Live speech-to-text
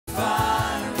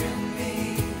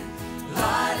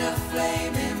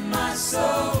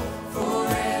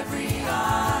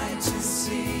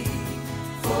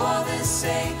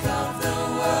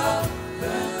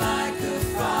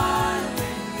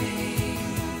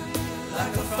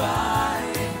like a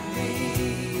fire in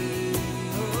me.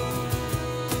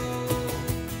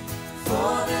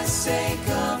 For the sake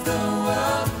of the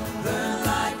world, burn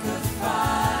like a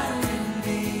fire in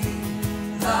me.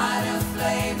 Light a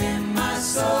flame in my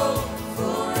soul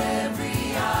for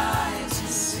every eye to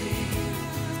see.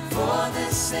 For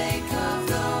the sake of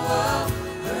the world,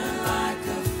 burn like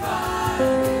a fire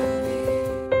in me.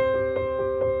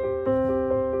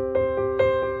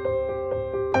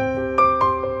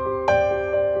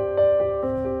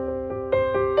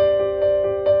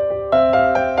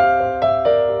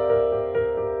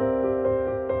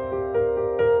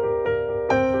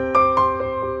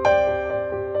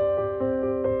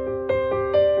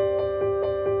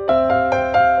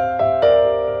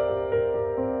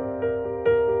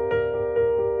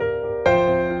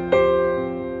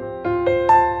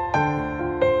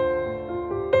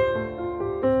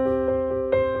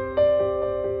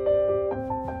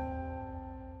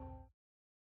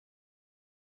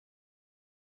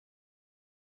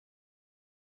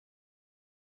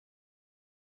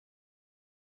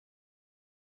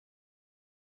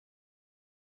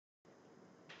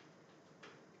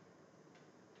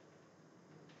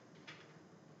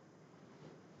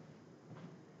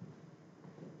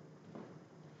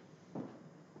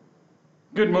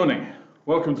 Good morning.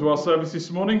 Welcome to our service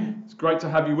this morning. It's great to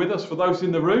have you with us. For those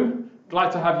in the room, glad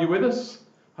to have you with us.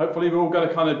 Hopefully we're all going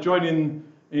to kind of join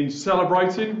in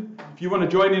celebrating. If you want to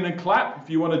join in and clap, if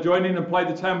you want to join in and play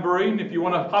the tambourine, if you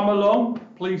want to hum along,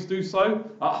 please do so.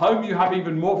 At home you have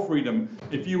even more freedom.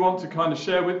 If you want to kind of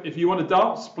share if you want to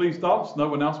dance, please dance. No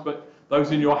one else but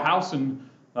those in your house, and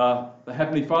the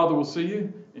Heavenly Father will see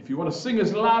you. If you want to sing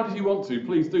as loud as you want to,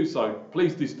 please do so.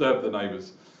 Please disturb the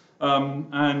neighbours.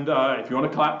 If you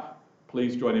want to clap,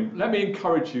 please join in. Let me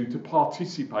encourage you to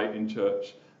participate in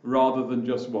church rather than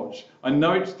just watch. I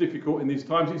know it's difficult in these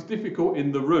times. It's difficult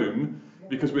in the room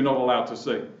because we're not allowed to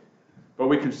sing. But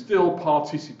we can still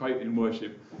participate in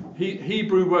worship.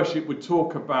 Hebrew worship would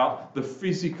talk about the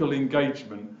physical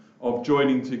engagement of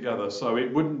joining together. So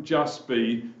it wouldn't just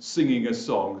be singing a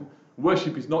song.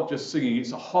 Worship is not just singing,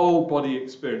 it's a whole body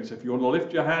experience. If you want to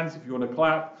lift your hands, if you want to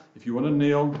clap, if you want to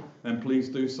kneel, then please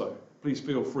do so. Please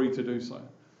feel free to do so.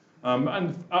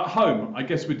 And at home, I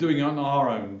guess we're doing it on our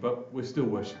own, but we're still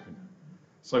worshiping.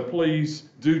 So please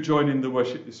do join in the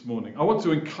worship this morning. I want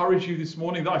to encourage you this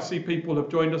morning that I see people have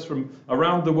joined us from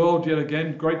around the world yet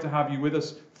again. Great to have you with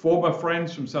us. Former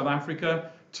friends from South Africa,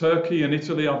 Turkey and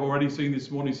Italy I've already seen this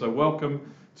morning, so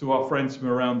welcome to our friends from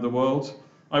around the world.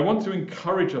 I want to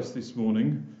encourage us this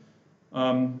morning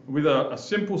with a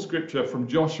simple scripture from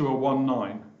Joshua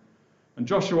 1:9. And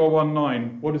Joshua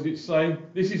 1:9, what does it say?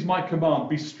 This is my command,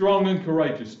 be strong and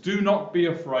courageous. Do not be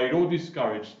afraid or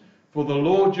discouraged, for the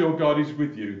Lord your God is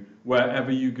with you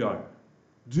wherever you go.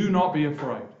 Do not be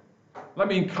afraid. Let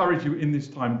me encourage you in this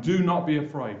time. Do not be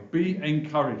afraid. Be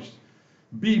encouraged.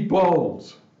 Be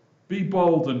bold. Be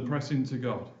bold and press into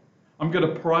God. I'm going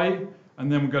to pray and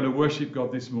then we're going to worship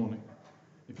God this morning.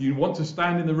 If you want to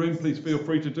stand in the room, please feel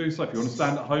free to do so. If you want to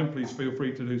stand at home, please feel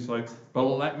free to do so. But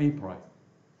let me pray.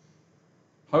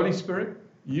 Holy Spirit,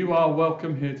 you are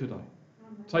welcome here today.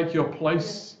 Take your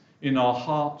place in our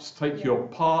hearts. Take your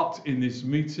part in this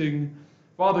meeting.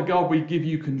 Father God, we give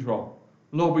you control.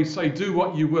 Lord, we say, do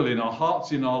what you will in our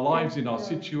hearts, in our lives, in our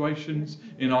situations,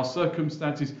 in our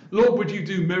circumstances. Lord, would you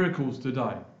do miracles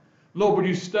today? Lord, would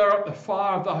you stir up the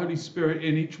fire of the Holy Spirit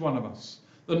in each one of us?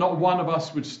 That not one of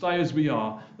us would stay as we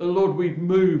are. That, Lord, we'd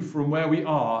move from where we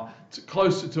are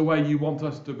closer to where you want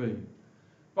us to be.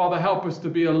 Father, help us to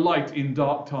be a light in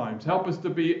dark times. Help us to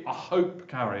be a hope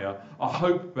carrier, a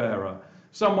hope bearer.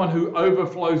 Someone who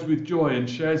overflows with joy and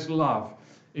shares love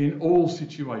in all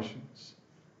situations.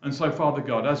 And so, Father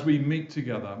God, as we meet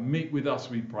together, meet with us,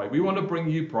 we pray. We want to bring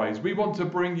you praise. We want to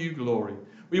bring you glory.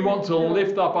 We want to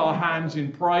lift up our hands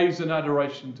in praise and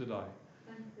adoration today.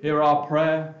 Hear our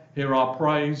prayer, hear our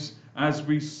praise as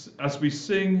we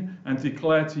sing and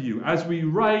declare to you, as we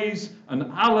raise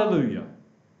an hallelujah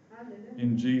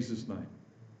in Jesus' name.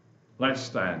 Let's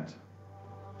stand.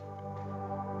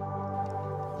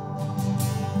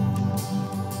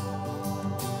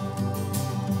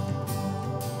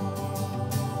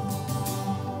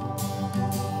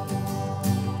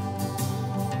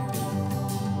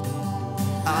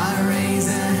 I raise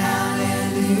a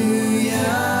hallelujah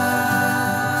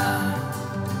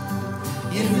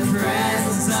in the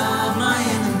presence of my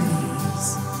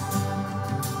enemies.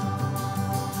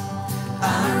 I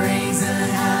raise a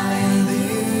hallelujah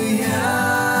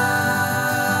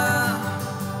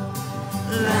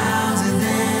loud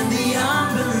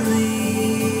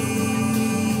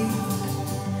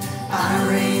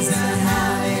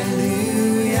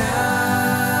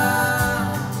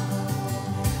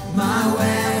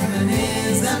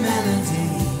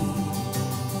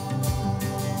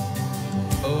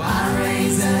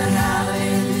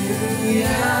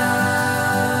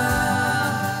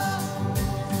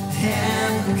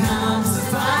comes to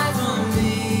fight for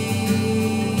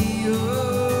me.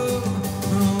 Oh,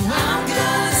 I'm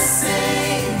gonna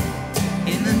sing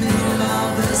in the middle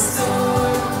of the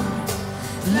storm.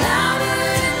 Louder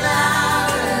and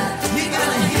louder, you're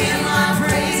gonna hear my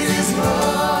praises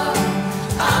roar.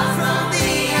 Up from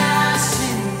the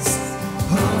ashes,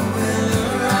 hope will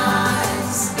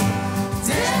arise.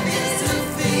 Death is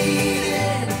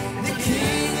defeated, the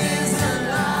King is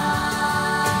alive.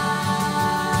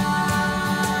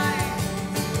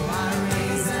 Oh, I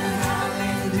raise a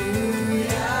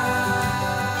hallelujah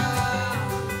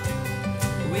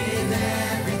with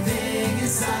everything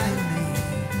inside of me.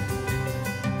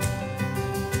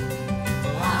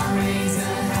 Oh, I raise a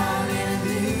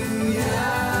hallelujah.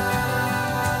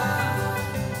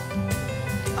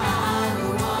 I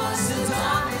will watch the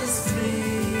darkness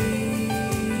flee.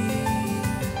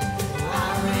 Oh, I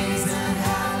raise a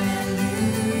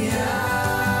hallelujah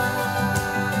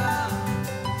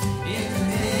in the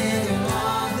middle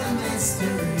of the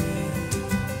mystery.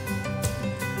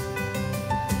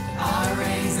 I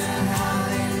raise a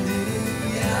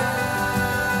hallelujah.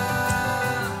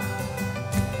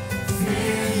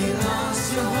 Fear you lost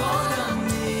your hold on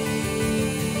me.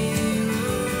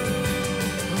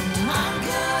 I'm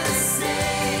gonna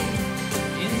sing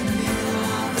in the middle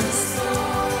of the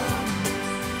storm.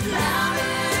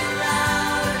 Louder and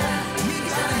louder, you're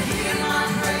gonna hear my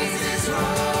praises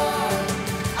roar.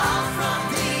 Up from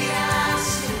the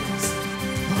ashes,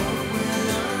 hope will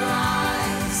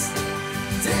arise.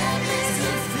 Death is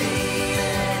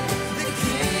defeated, the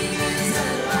King is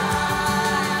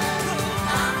alive.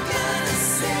 I'm gonna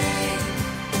sing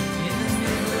in the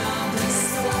middle of the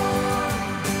storm.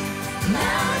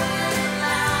 Louder and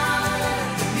louder,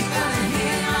 you're gonna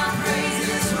hear my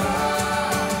praises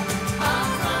roar. Up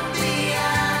from the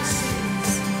ashes,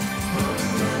 hope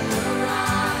will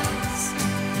arise.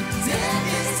 Death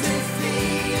is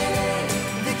defeated,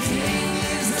 the King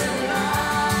is alive.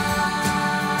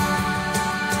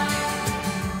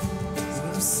 So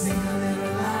sing a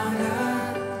little louder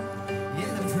in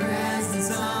the presence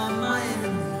of my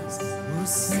enemies. We'll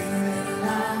sing a little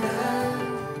louder,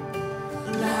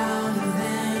 louder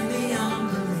than the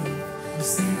unbelief. We'll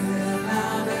sing a little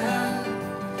louder.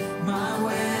 My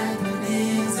weapon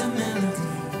is a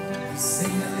melody. We'll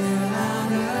sing a little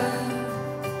louder.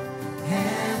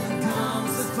 Heaven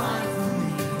comes to fight for me.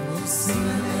 We'll sing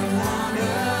a little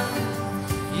louder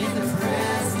in the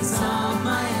presence of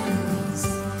my enemies.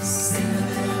 Sing a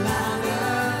little louder,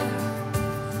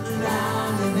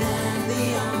 louder than the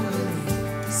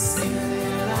unbelief. Sing a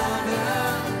little louder.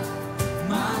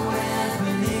 My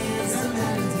weapon is a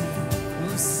melody.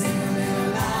 We'll sing a little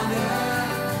louder.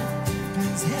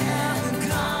 'Cause heaven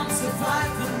comes to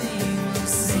fight for me. We'll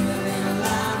sing a little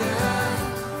louder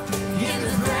in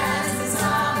the presence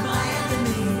of my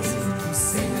enemies. We'll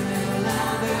sing a little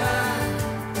louder,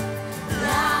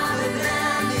 louder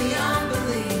than the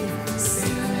unbelief.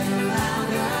 Sing a little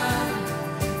louder.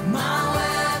 My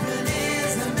weapon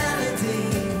is a melody.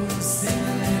 We'll sing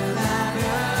a little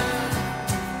louder.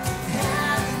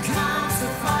 Heaven comes to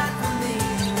fight for me.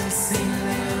 We'll sing a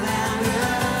little louder.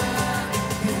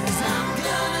 'Cause I'm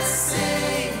gonna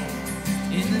sing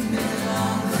in the middle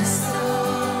of the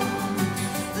storm.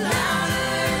 Louder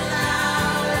and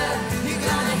louder, you're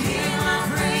gonna hear my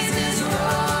praises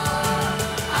roar.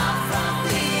 Up from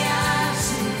the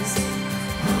ashes,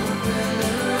 hope will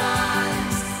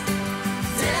arise.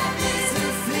 Death is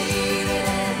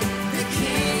defeated, the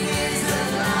King is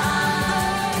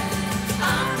alive.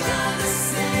 I'm gonna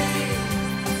sing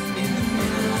in the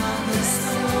middle of the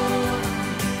storm.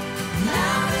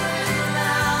 Louder and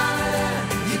louder,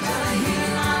 you're gonna hear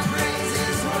my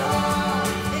praises roar.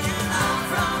 Up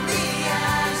from the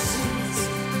ashes,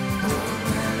 hope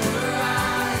will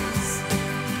arise.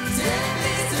 Death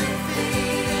is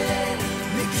defeated,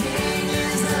 the King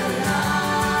is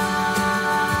alive.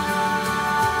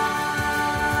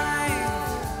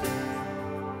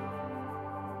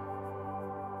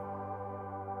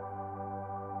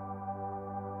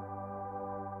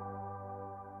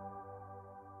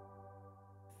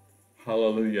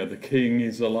 Hallelujah. The King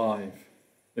is alive.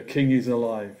 The King is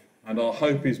alive. And our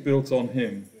hope is built on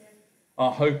him.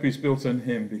 Our hope is built on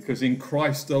him because in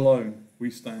Christ alone we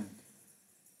stand.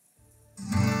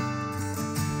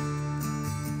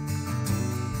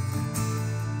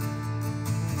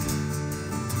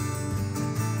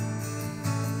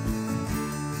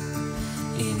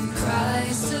 In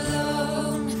Christ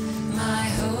alone, my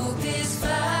hope is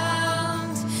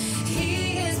found.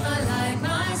 He is my light,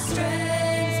 my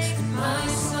strength, my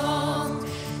song.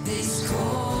 This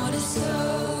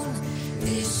cornerstone,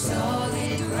 this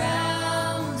solid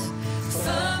ground,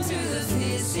 firm through the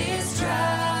fierce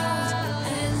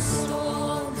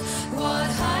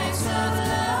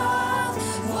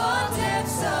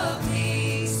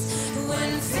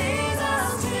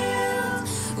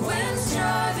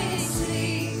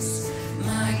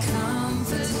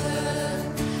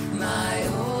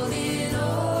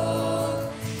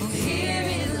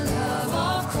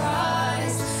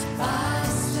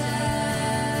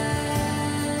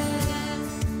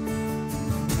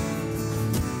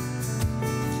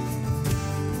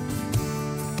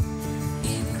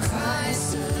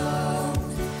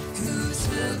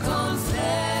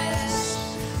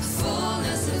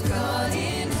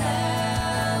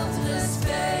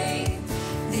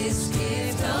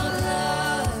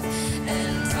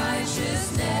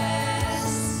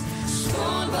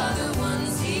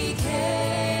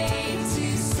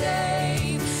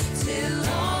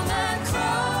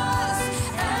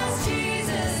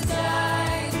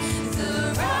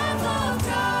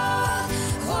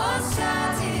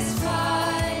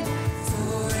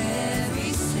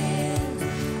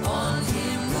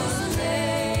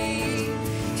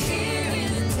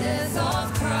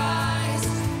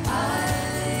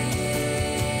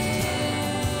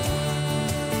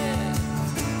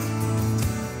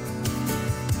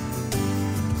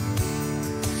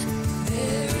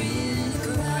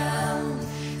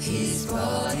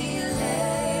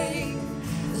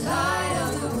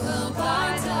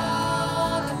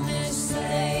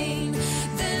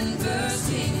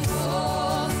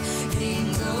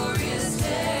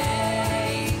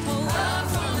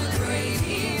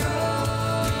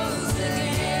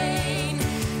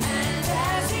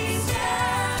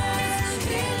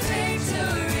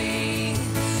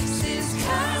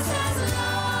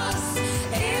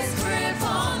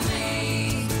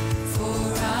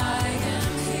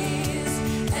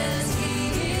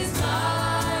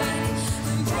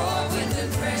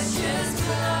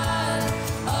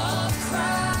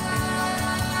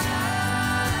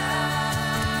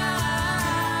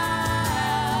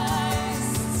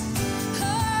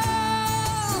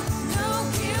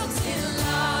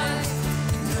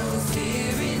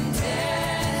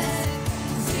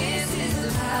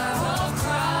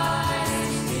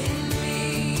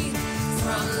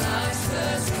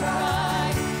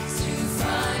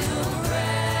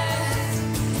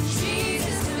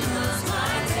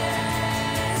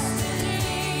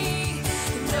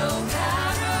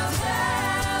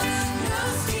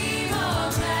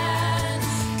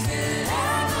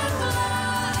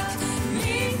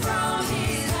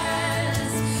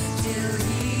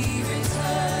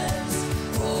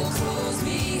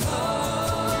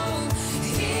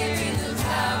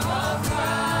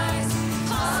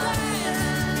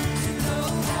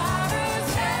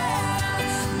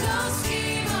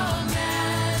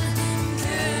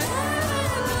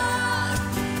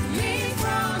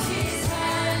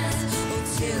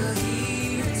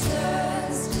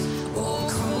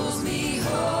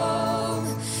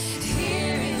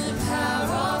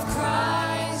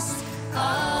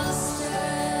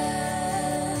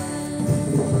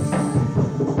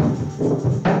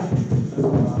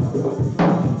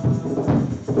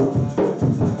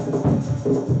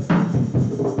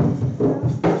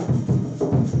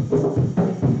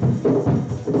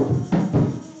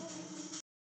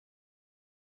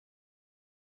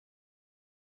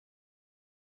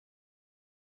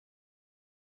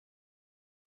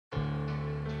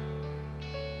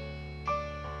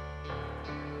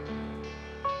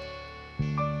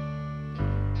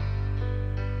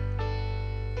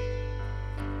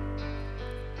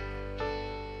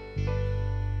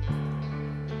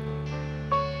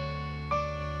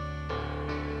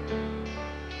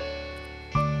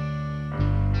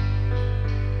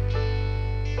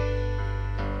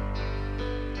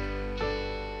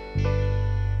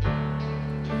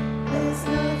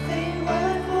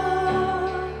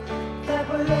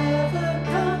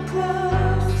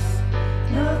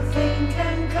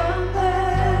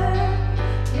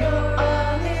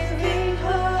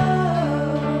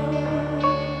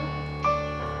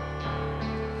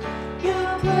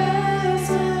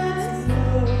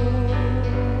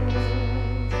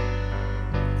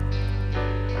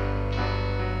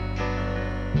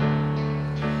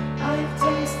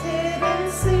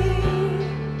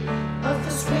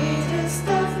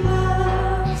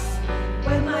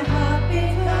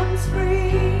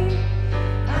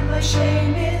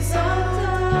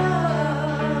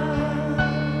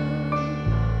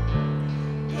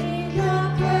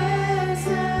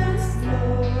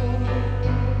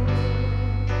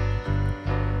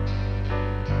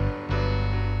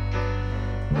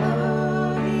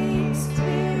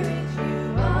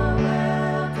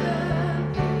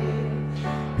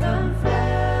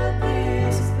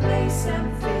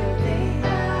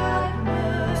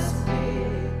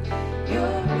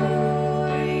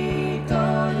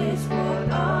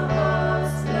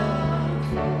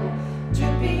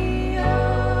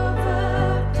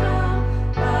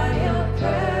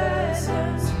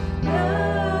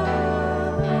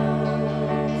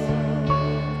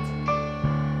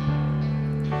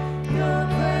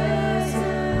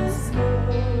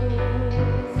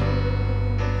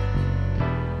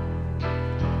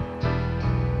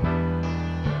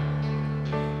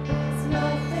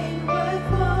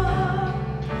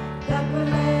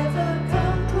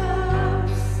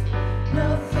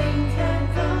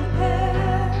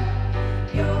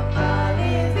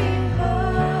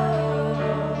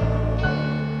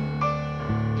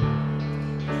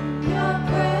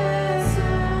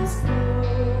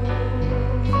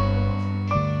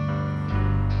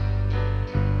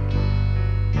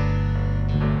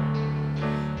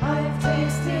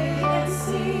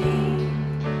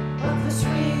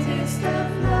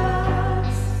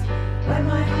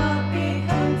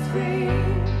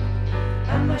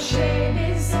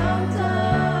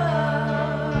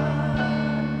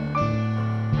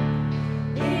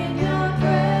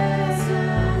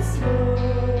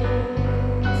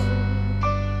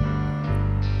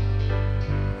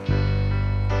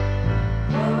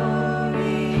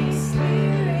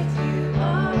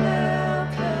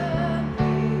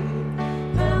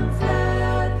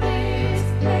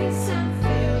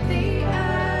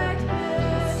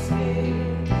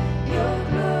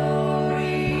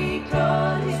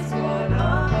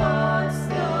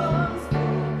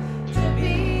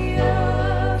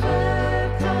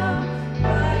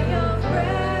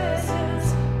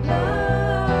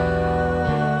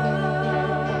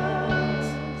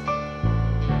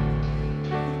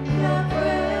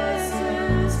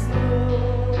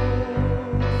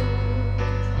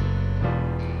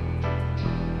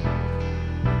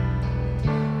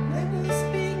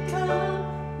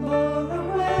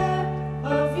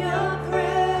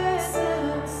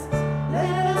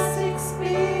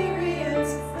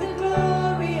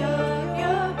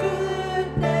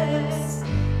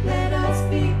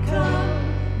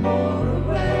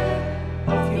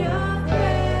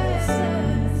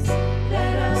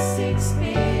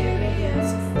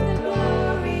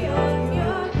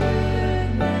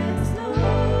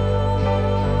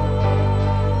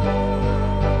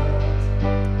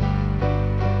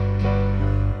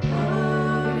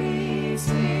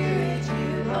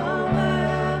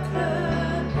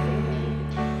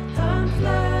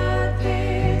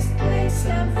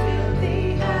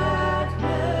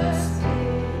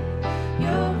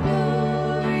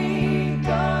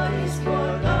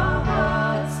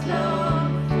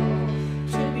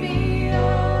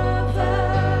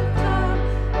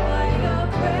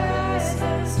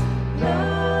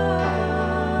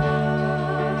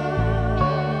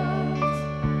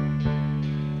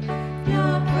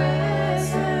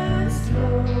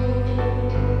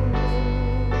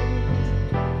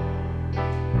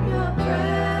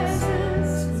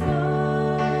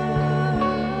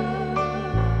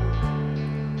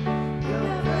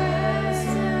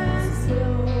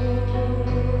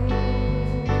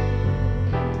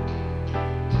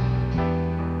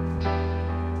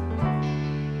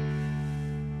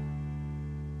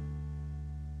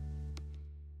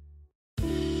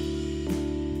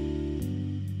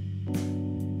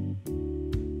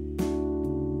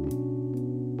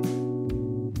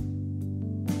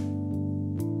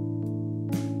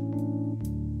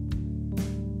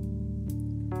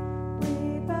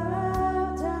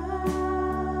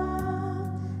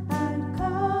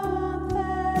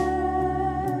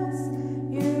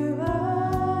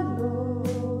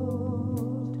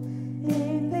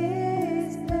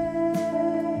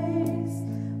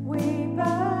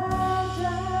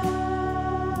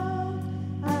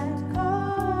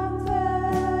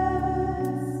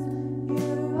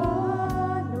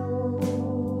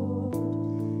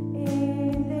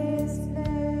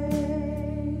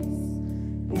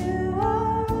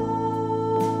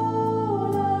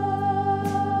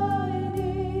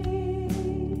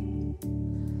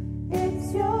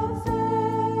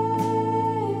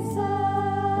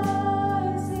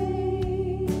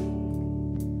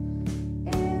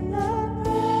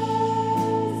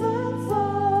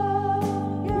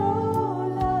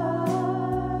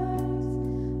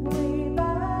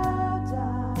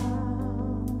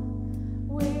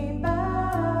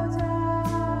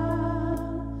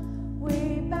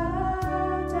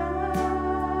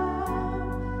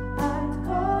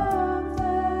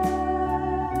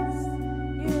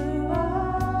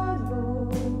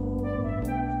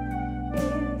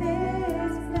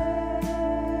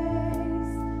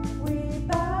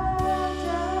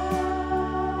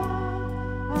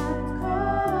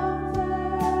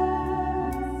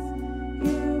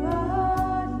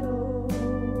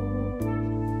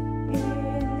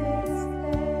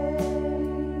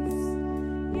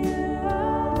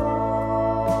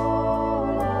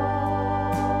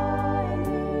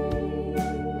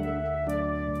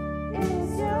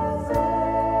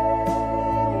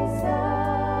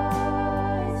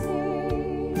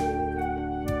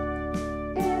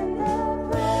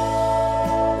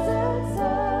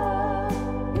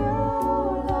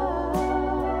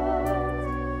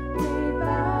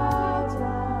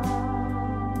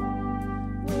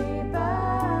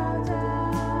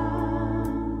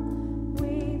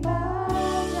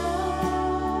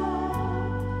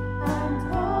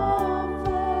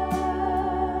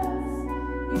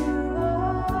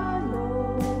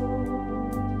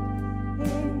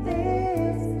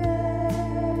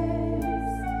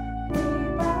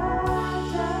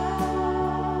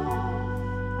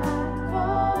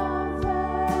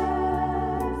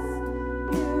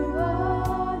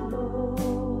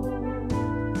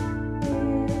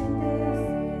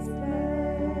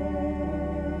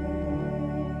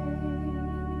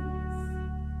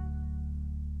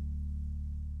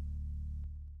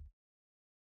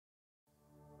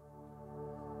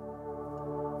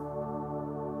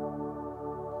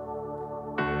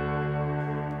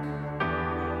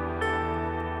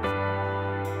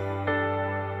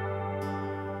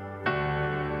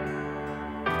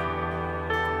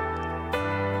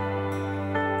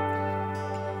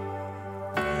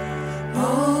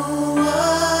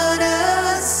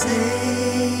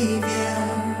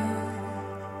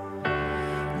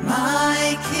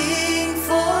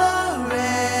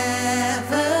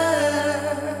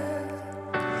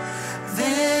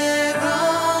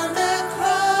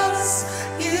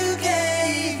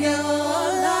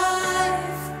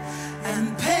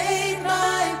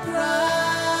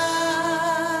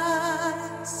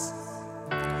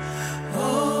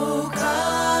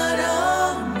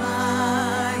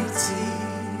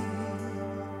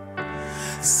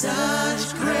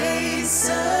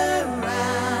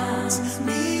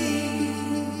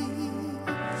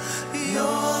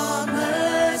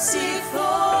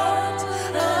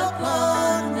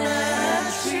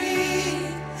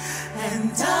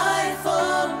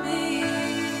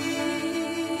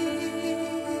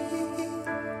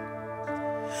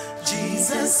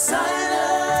Jesus, I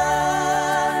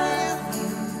love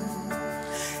you.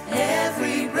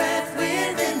 Every breath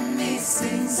within me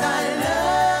sings, I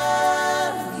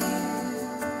love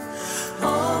you.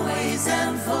 Always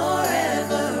and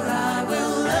forever I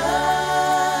will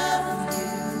love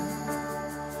you.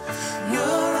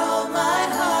 You're all my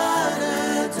heart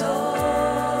adores.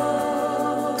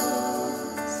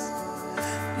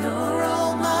 You're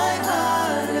all my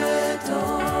heart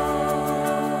adores.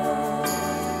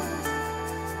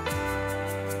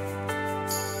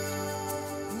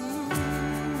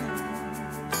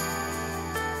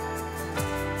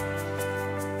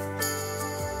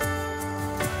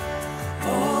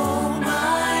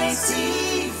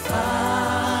 Almighty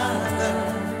Father,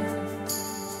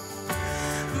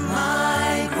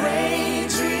 my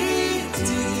great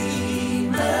Redeemer,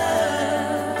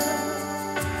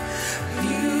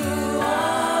 you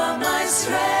are my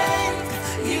strength,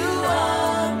 you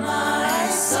are my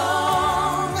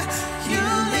song, you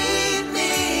lead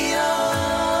me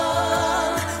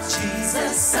on.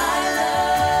 Jesus, I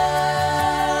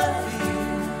love you.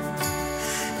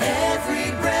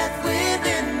 Every breath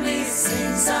within me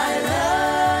sings, I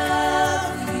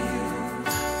love you.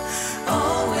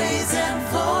 Always and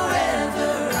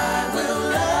forever I will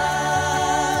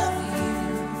love you.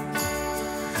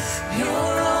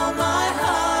 You're all my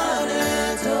heart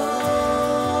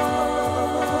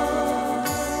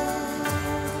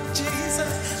adores.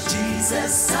 Jesus,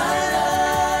 Jesus, I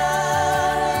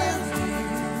love you.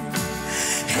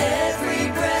 Every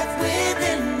breath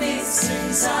within me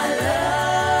sings, I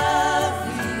love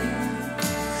you.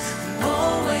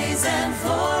 Always and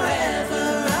forever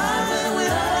I will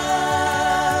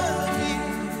love you.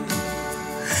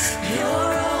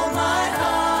 You're all my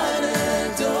heart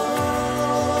adores.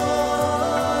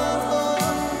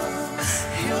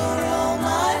 You're all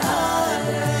my heart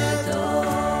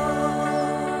adores.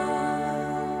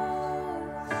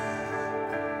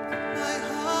 My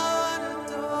heart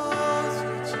adores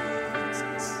you,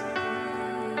 Jesus.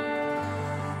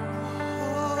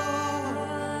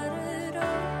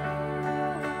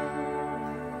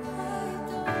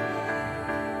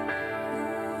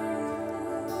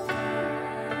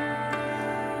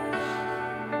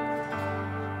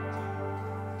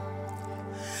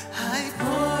 I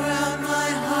pour out my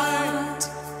heart,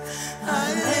 I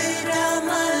lay down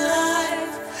my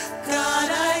life. God,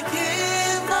 I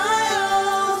give my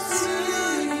all to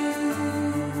you.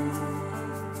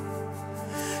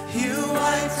 You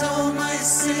wiped all my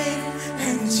sin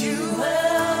and you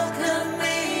welcome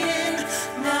me in.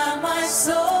 Now my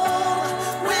soul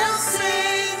will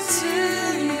sing to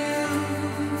you.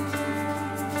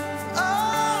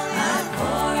 I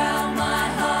pour out my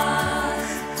heart,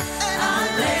 I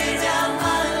lay down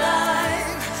my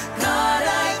life. God,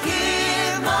 I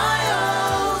give my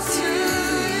all to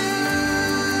you.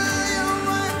 You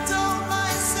wiped all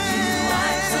my sin. You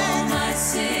wiped all my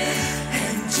sin,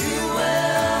 and you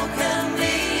welcome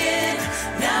me in.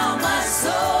 Now my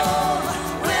soul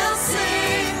will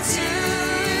sing to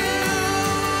you.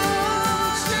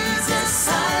 Jesus,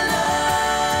 I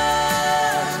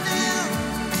love you.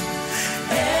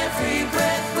 Every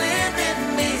breath within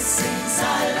me sings, I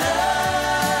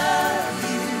love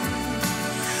you.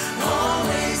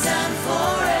 Always and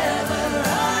forever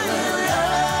I will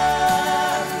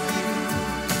love you.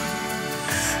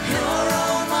 You're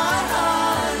all my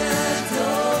heart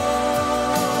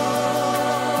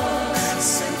adores.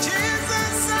 Sing,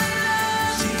 Jesus, I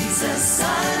love you. Jesus, I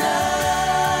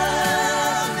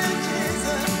love you,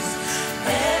 Jesus.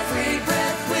 Every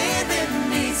breath within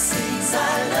me sings, I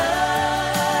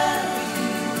love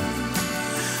you.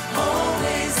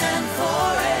 Always and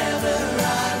forever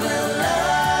I will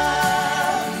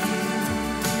love you.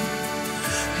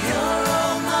 You're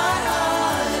all my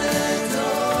heart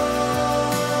adores.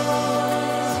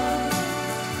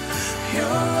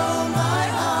 You're all my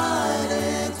heart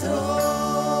adores.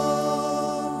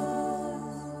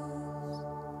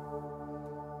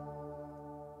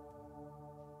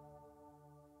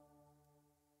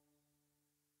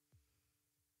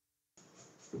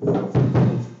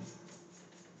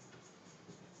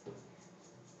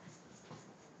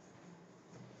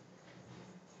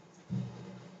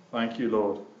 Thank you,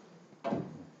 Lord.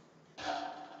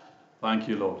 Thank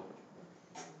you, Lord.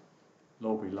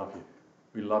 Lord, we love you.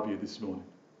 We love you this morning.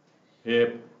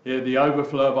 Hear the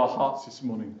overflow of our hearts this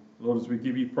morning, Lord, as we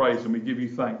give you praise and we give you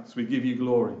thanks, we give you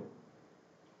glory.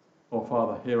 Oh,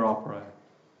 Father, hear our prayer.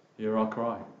 Hear our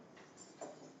cry.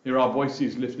 Hear our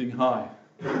voices lifting high.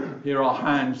 Hear our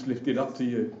hands lifted up to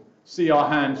you. See our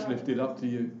hands lifted up to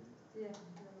you.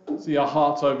 See our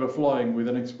hearts overflowing with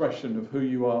an expression of who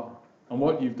you are and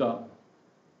what you've done.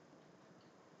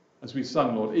 as we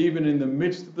sung, Lord, even in the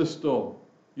midst of the storm,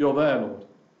 you're there, Lord.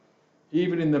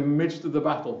 Even in the midst of the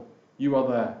battle, you are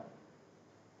there.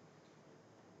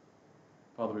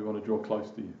 Father, we want to draw close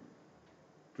to you.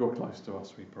 Draw close to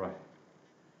us, we pray.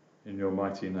 In your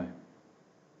mighty name.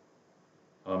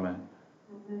 Amen.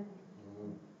 Amen.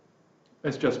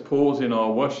 Let's just pause in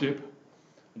our worship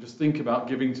and just think about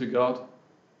giving to God.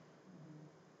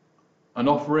 An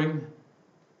offering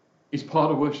is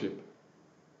part of worship.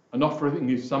 An offering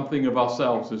is something of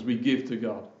ourselves as we give to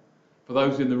God. For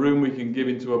those in the room, we can give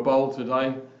into a bowl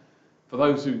today. For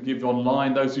those who give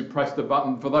online, those who press the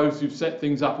button, for those who've set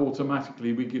things up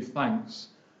automatically, we give thanks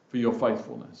for your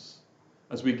faithfulness.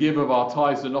 As we give of our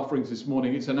tithes and offerings this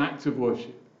morning, it's an act of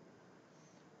worship.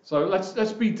 So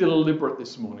let's be deliberate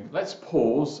this morning. Let's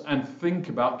pause and think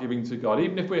about giving to God.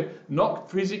 Even if we're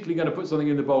not physically going to put something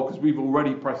in the bowl because we've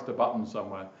already pressed a button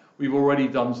somewhere. We've already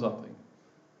done something.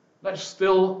 Let's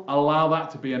still allow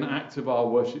that to be an act of our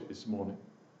worship this morning.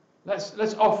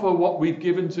 Let's offer what we've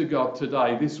given to God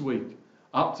today, this week,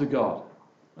 up to God.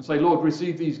 And say, Lord,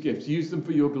 receive these gifts. Use them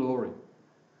for your glory.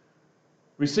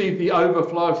 Receive the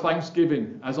overflow of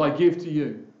thanksgiving as I give to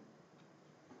you.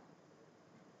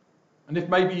 And if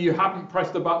maybe you haven't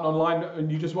pressed the button online and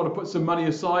you just want to put some money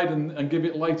aside and give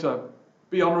it later,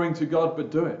 be honouring to God, but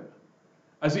do it.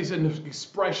 As it's an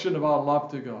expression of our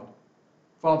love to God.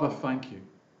 Father, thank you.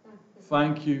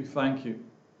 Thank you, thank you.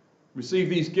 Receive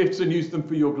these gifts and use them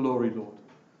for your glory, Lord.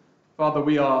 Father,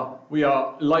 we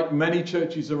are like many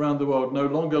churches around the world, no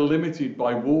longer limited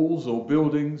by walls or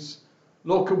buildings.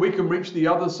 Lord, we can reach the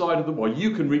other side of the world.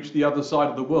 You can reach the other side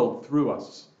of the world through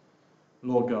us,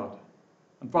 Lord God.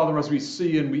 And Father, as we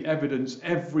see and we evidence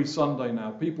every Sunday now,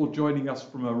 people joining us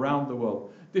from around the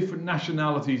world, different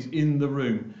nationalities in the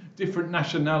room, different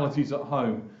nationalities at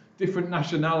home, different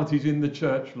nationalities in the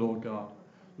church, Lord God.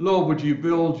 Lord, would you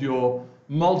build your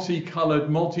multicoloured,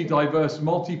 multi-diverse,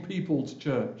 multi-peopled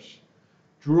church?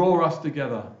 Draw us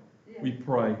together, we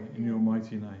pray, in your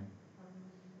mighty name.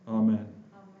 Amen.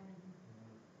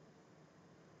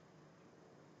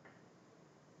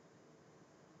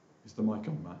 Is the mic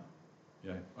on, Matt?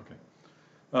 Yeah, okay.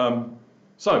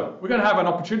 So we're going to have an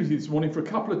opportunity this morning for a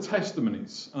couple of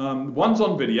testimonies. One's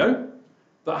on video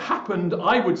that happened,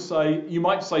 I would say, you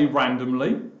might say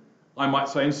randomly. I might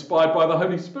say inspired by the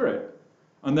Holy Spirit.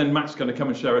 And then Matt's going to come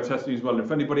and share a testimony as well. And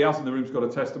if anybody else in the room's got a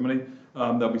testimony,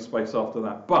 there'll be space after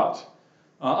that. But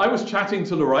I was chatting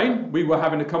to Lorraine. We were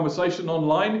having a conversation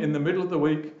online in the middle of the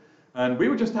week. And we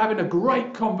were just having a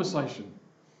great conversation.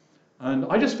 And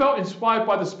I just felt inspired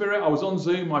by the Spirit. I was on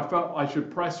Zoom. I felt I should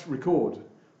press record.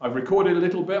 I've recorded a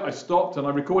little bit. I stopped and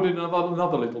I recorded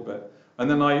another little bit. And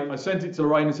then I sent it to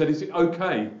Lorraine and said, is it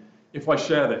okay if I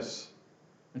share this?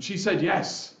 And she said,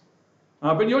 yes.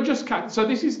 But you're just... So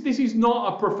this is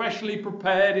not a professionally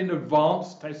prepared in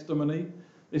advance testimony.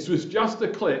 This was just a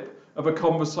clip of a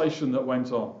conversation that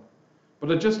went on.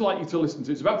 But I'd just like you to listen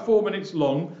to it. It's about 4 minutes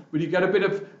long, but you get a bit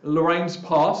of Lorraine's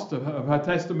past, of her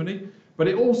testimony. But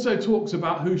it also talks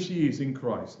about who she is in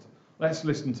Christ. Let's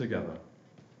listen together.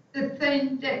 The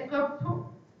thing that God put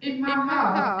in my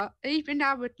heart, even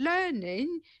I was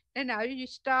learning, you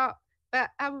start, but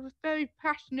I was very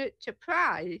passionate to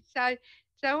pray. So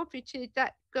obviously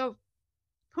that God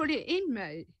put it in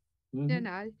me,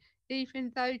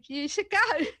 even those years ago.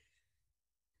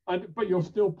 But you're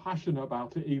still passionate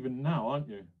about it even now, aren't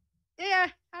you? Yeah,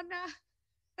 I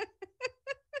know.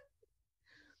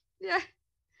 Yeah.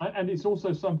 And it's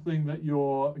also something that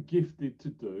you're gifted to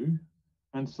do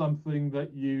and something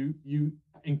that you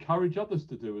encourage others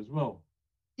to do as well.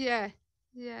 Yeah.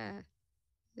 Yeah,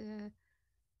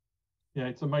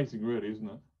 it's amazing, really, isn't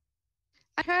it?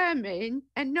 Determined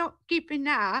and not giving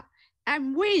up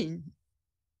and win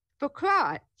for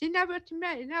Christ. You know what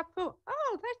I mean? I thought,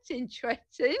 oh, that's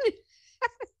interesting.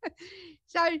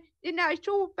 So, it's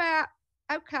all about,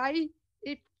 okay,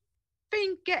 if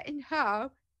things getting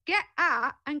hard, get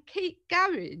up and keep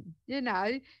going,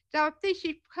 So this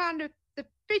is kind of the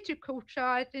physical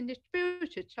side and the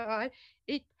spiritual side.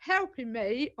 It's helping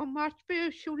me on my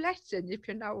spiritual lesson, if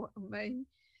you know what I mean.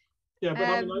 Yeah, but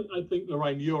I think,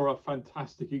 Lorraine, you're a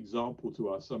fantastic example to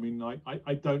us. I mean,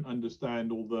 I don't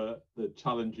understand all the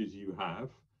challenges you have,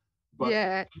 but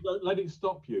don't let it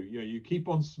stop you. You keep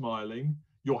on smiling.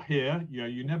 You're here.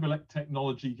 You never let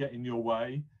technology get in your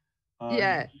way.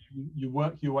 You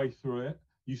work your way through it.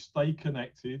 You stay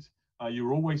connected.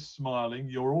 You're always smiling.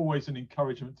 You're always an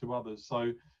encouragement to others.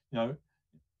 So, you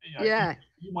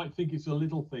might think it's a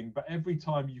little thing, but every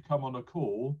time you come on a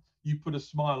call, you put a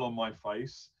smile on my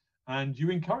face and you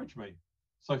encourage me.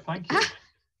 So thank you.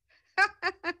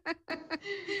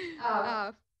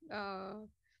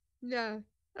 No.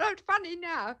 That's funny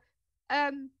now.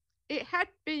 It had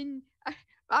been.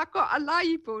 I got a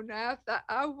label now that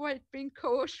I've always been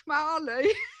called Smiley.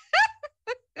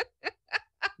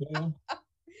 Yeah.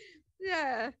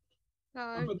 Yeah.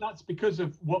 No. But that's because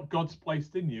of what God's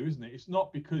placed in you, isn't it? It's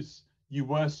not because you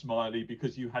were smiley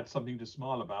because you had something to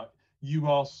smile about. You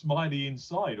are smiley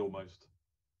inside almost.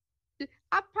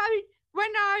 I probably,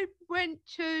 when I went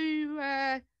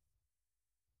to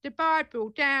the Bible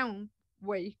Down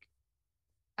week,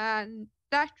 and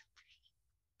that's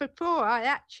before I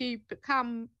actually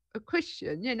become a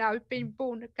Christian, you know, being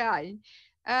born again,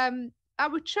 I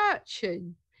was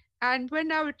churching. And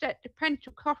when I was at the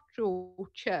Pentecostal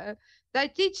church, they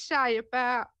did say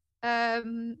about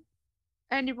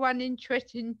anyone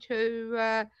interested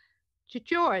to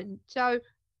join. So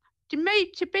to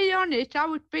me, to be honest, I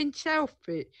was being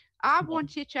selfish. I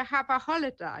wanted to have a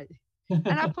holiday. And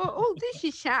I thought, oh, this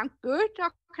is sound good. I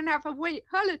can have a week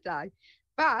holiday.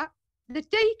 But the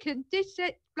deacon did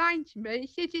explain to me, he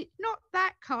said, it's not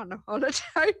that kind of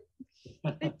holiday.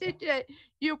 He said,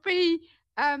 you'll be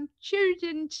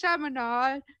choosing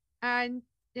seminar and,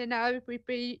 you know, we'd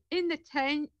be in the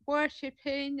tent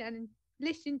worshipping and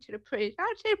listening to the priest.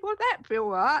 I said, well, that'd be all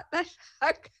right. That's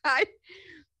okay.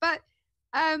 But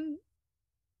when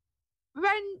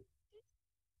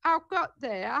I got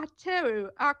there, I tell you,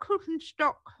 I couldn't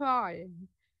stop crying.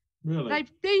 Really?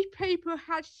 These people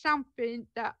had something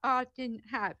that I didn't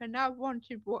have, and I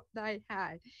wanted what they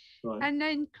had. Right. And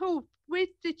then, cool, with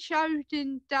the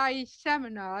Chosen Day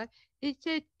seminar, he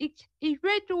said he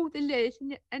read all the lists,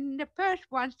 and the first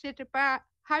one said about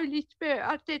Holy Spirit.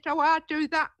 I said, oh, I'll do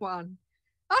that one.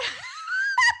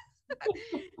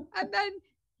 and then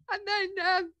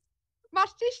my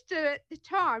sister at the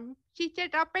time, she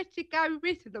said, I better go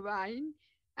with Lorraine.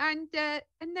 And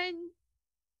then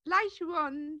later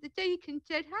on, the deacon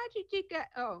said, how did you get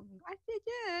on? I said,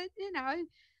 yeah, you know,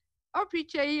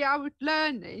 obviously I was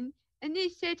learning. And he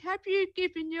said, have you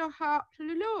given your heart to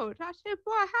the Lord? I said,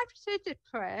 well, I have said a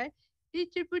prayer. He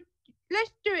said, well,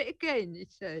 let's do it again, he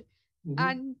said.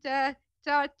 And so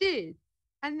I did.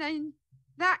 And then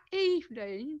that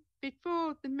evening,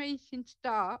 before the meeting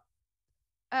started,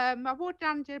 I was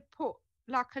under put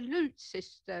like a loot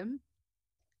system,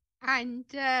 and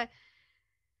the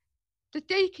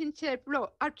deacon said,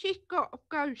 look, I've just got to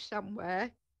go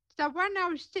somewhere. So when I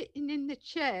was sitting in the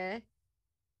chair,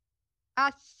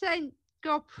 I sent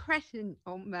God present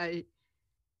on me.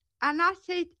 And I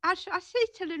said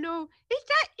to the Lord, is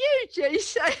that you,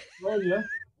 Jesus? Oh, yeah.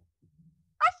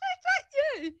 I said, is that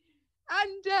you?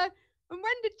 And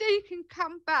when the deacon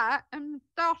come back and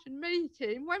started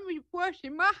meeting, when we were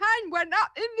worshiping, my hand went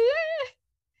up in the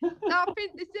air. So I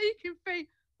think the deacon think,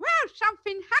 wow,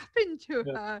 something happened to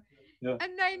her. Yeah.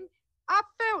 And then I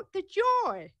felt the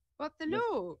joy of the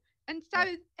Lord. And so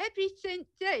ever since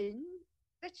then,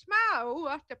 the smile,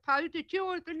 I suppose, the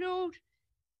joy of the Lord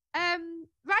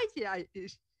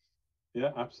radiated.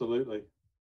 Yeah, absolutely.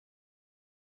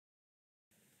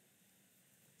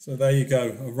 So there you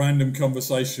go, a random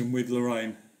conversation with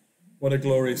Lorraine. What a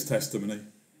glorious testimony.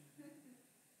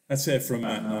 Let's hear from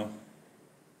Matt now.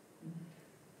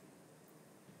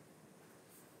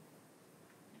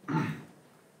 Okay.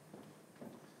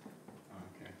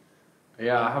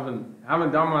 Yeah, I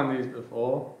haven't done one of these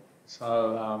before,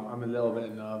 so I'm a little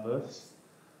bit nervous.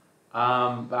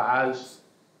 But as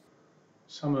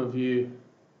some of you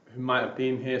who might have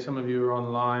been here, some of you are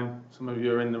online, some of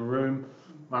you are in the room,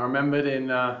 I remembered in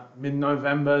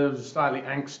mid-November there was a slightly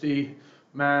angsty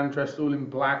man dressed all in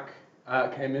black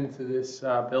came into this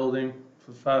building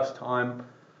for the first time.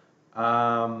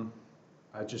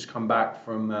 I'd just come back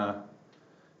from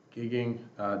gigging,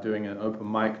 doing an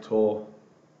open mic tour,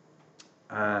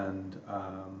 and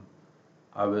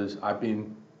I've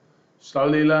been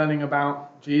slowly learning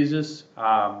about Jesus,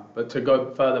 but to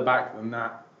go further back than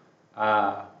that,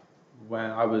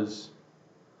 when I was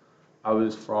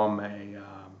from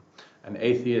an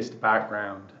atheist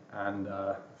background, and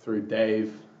through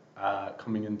Dave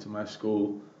coming into my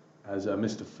school as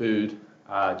Mr. Food,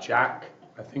 Jack,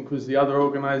 I think was the other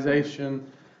organization,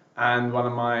 and one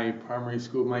of my primary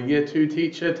school, my year 2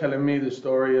 teacher, telling me the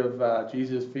story of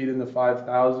Jesus feeding the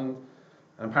 5,000,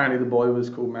 and apparently the boy was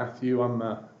called Matthew.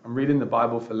 I'm reading the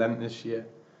Bible for Lent this year.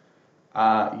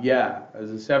 Yeah, as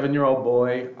a 7-year-old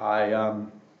boy, I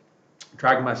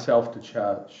dragged myself to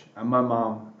church, and my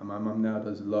mum now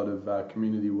does a lot of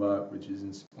community work, which is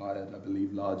inspired, I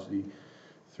believe, largely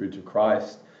through to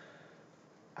Christ.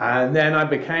 And then I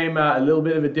became a little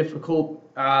bit of a difficult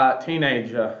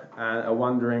teenager, and a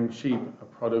wandering sheep, a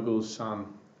prodigal son.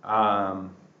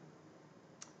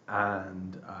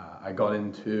 and I got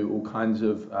into all kinds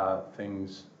of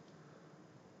things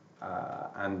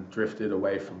and drifted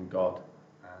away from God.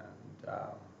 And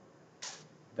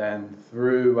then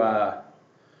through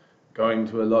going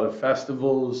to a lot of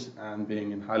festivals and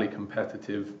being in highly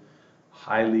competitive,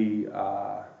 highly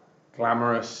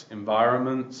glamorous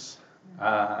environments,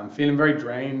 I'm feeling very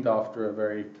drained after a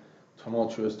very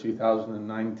tumultuous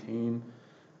 2019.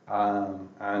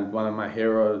 And one of my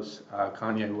heroes,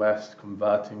 Kanye West,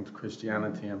 converting to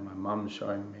Christianity, and my mum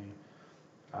showing me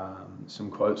some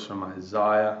quotes from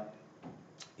Isaiah.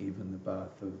 Even the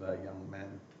birth of young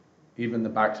men, even the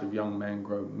backs of young men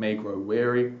may grow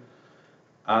weary.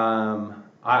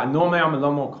 Normally I'm a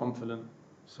lot more confident.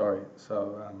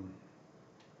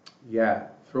 Yeah,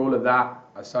 through all of that,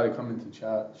 I started coming to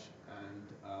church, and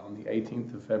on the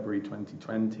 18th of February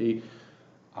 2020,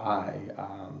 I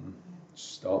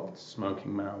stopped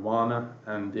smoking marijuana.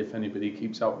 And if anybody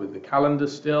keeps up with the calendar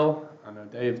still, I know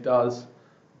Dave does,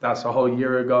 that's a whole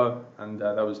year ago, and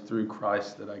that was through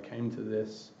Christ that I came to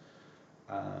this.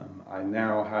 I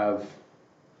now have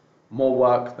more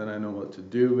work than I know what to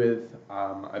do with.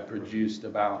 I produced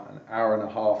about an hour and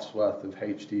a half's worth of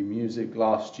HD music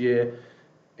last year,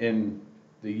 in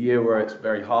the year where it's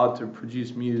very hard to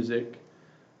produce music.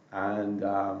 And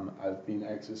I've been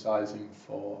exercising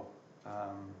for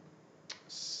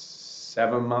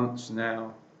 7 months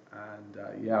now,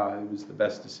 and yeah, it was the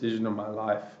best decision of my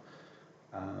life.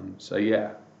 So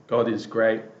yeah, God is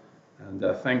great, and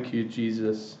thank you,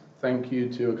 Jesus. Thank you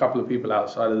to a couple of people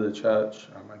outside of the church,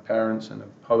 my parents and a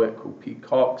poet called Pete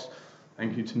Cox.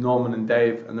 Thank you to Norman and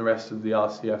Dave and the rest of the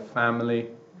RCF family.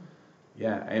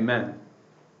 Yeah, amen.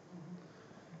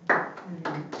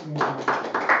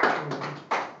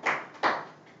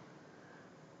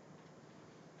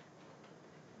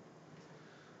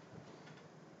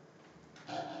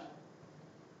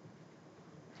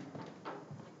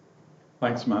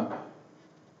 Thanks, Matt.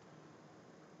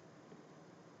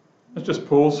 Let's just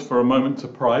pause for a moment to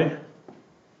pray.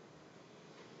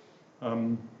 I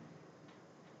want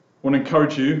to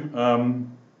encourage you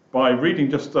by reading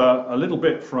just a little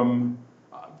bit from,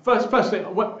 firstly,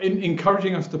 in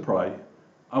encouraging us to pray,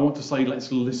 I want to say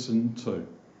let's listen to.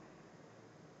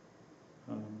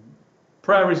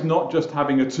 Prayer is not just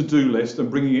having a to-do list and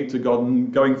bringing it to God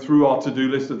and going through our to-do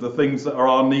list of the things that are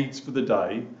our needs for the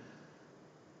day.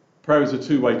 Prayer is a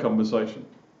two-way conversation.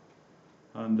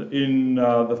 And in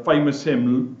the famous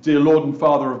hymn, Dear Lord and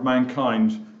Father of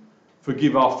Mankind,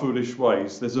 forgive our foolish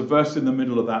ways, there's a verse in the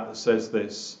middle of that says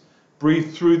this: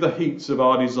 breathe through the heats of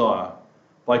our desire,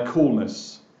 thy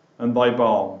coolness and thy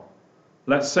balm.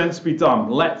 Let sense be dumb,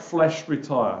 let flesh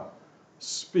retire.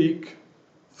 Speak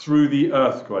through the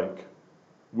earthquake,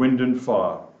 wind and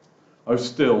fire. O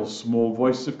still small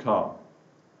voice of calm,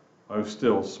 O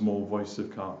still small voice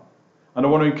of calm. And I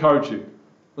want to encourage you,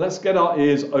 let's get our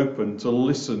ears open to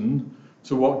listen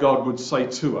to what God would say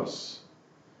to us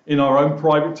in our own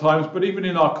private times, but even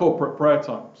in our corporate prayer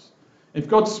times. If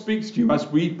God speaks to you as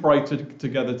we pray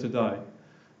together today,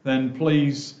 then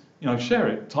please, share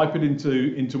it. Type it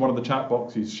into one of the chat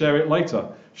boxes. Share it later.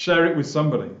 Share it with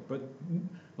somebody. But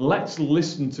let's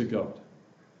listen to God.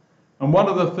 And one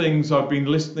of the things I've been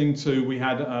listening to, we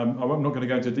had, I'm not going to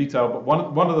go into detail, but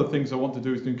one of the things I want to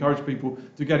do is to encourage people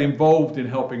to get involved in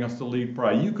helping us to lead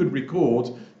prayer. You could record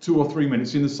 2 or 3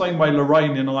 minutes in the same way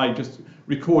Lorraine and I just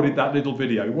recorded that little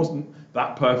video. It wasn't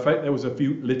that perfect. There was a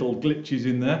few little glitches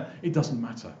in there. It doesn't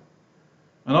matter.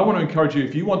 And I want to encourage you,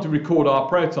 if you want to record our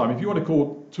prayer time, if you want to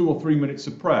call 2 or 3 minutes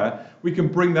of prayer, we can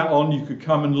bring that on. You could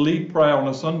come and lead prayer on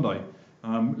a Sunday.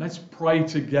 Let's pray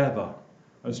together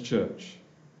as church.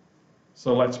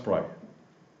 So let's pray.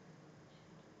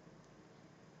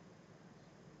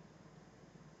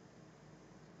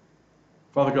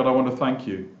 Father God, I want to thank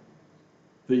you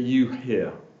that you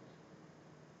hear.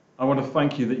 I want to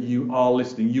thank you that you are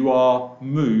listening. You are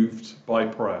moved by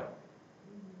prayer.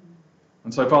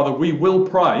 And so, Father, we will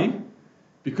pray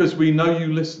because we know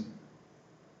you listen.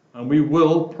 And we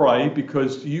will pray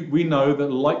because we know that,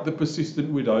 like the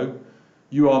persistent widow,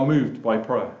 you are moved by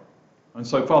prayer. And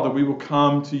so, Father, we will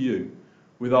come to you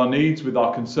with our needs, with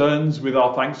our concerns, with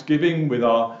our thanksgiving, with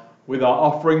our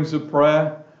offerings of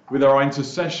prayer, with our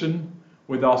intercession,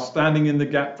 with our standing in the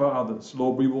gap for others.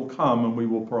 Lord, we will come and we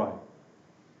will pray.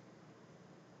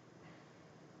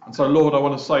 And so, Lord, I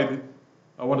want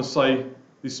to say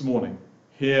this morning,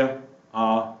 hear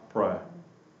our prayer.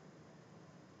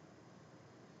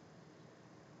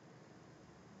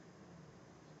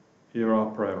 Hear our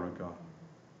prayer, O God.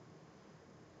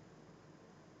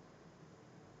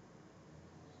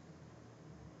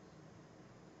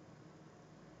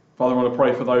 Father, I want to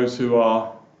pray for those who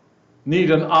are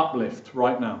need an uplift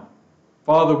right now.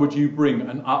 Father, would you bring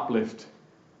an uplift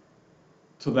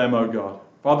to them, oh God?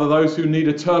 Father, those who need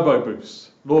a turbo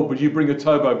boost, Lord, would you bring a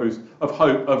turbo boost of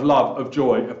hope, of love, of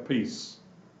joy, of peace?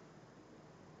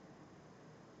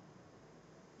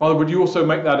 Father, would you also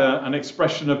make that an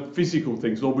expression of physical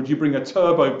things? Lord, would you bring a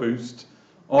turbo boost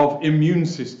of immune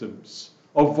systems,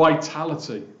 of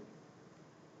vitality?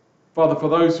 Father, for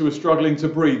those who are struggling to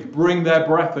breathe, bring their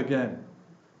breath again.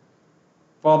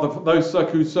 Father, for those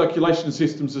whose circulation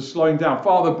systems are slowing down,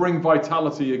 Father, bring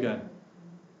vitality again.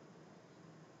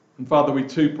 And Father, we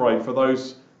too pray for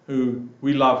those who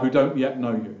we love who don't yet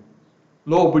know you.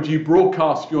 Lord, would you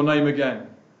broadcast your name again?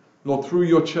 Lord, through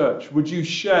your church, would you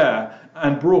share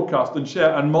and broadcast and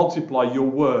share and multiply your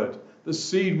word? The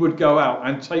seed would go out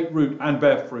and take root and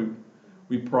bear fruit.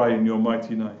 We pray in your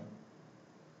mighty name.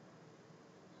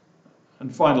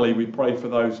 And finally, we pray for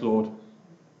those, Lord,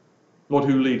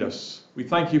 who lead us. We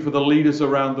thank you for the leaders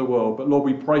around the world, but Lord,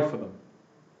 we pray for them.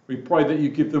 We pray that you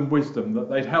give them wisdom, that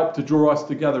they'd help to draw us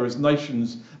together as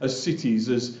nations, as cities,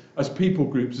 as people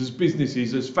groups, as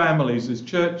businesses, as families, as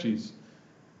churches.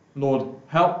 Lord,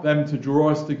 help them to draw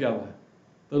us together.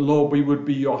 That, Lord, we would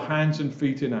be your hands and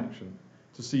feet in action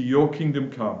to see your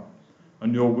kingdom come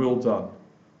and your will done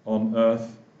on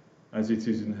earth as it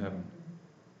is in heaven.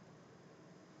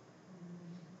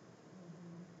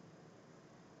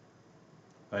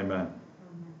 Amen.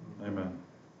 Amen.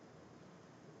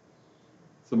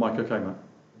 Is the mic okay, Matt?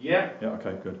 Yeah. Yeah,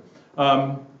 okay, good.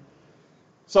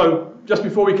 So just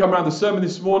before we come around the sermon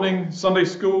this morning, Sunday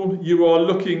school, you are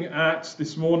looking at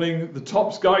this morning the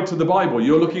Top's Guide to the Bible.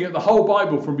 You're looking at the whole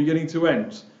Bible from beginning to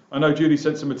end. I know Julie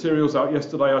sent some materials out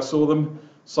yesterday, I saw them.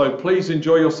 So please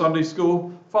enjoy your Sunday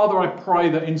school. Father, I pray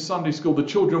that in Sunday school the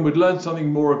children would learn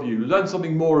something more of you, learn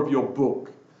something more of your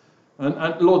book.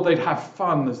 And Lord, they'd have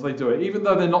fun as they do it. Even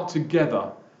though they're not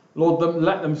together, Lord,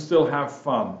 let them still have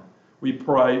fun. We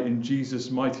pray in Jesus'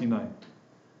 mighty name.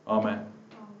 Amen.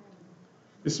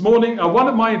 This morning, one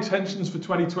of my intentions for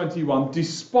 2021,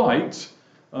 despite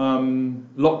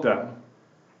lockdown,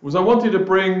 was I wanted to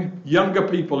bring younger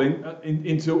people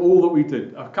into all that we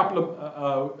did. A couple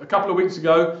of weeks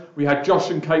ago, we had Josh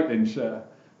and Caitlin share.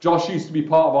 Josh used to be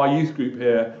part of our youth group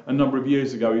here a number of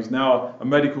years ago. He's now a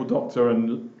medical doctor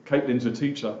and Caitlin's a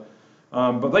teacher.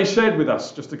 But they shared with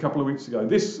us just a couple of weeks ago.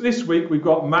 This week, we've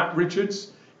got Matt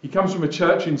Richards. He comes from a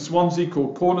church in Swansea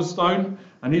called Cornerstone,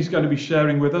 and he's going to be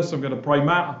sharing with us. I'm going to pray.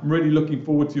 Matt, I'm really looking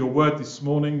forward to your word this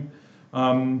morning.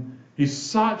 He's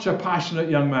such a passionate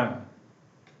young man.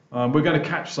 We're going to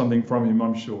catch something from him,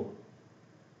 I'm sure.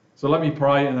 So let me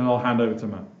pray, and then I'll hand over to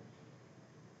Matt.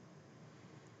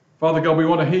 Father God, we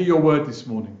want to hear your word this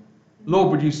morning. Lord,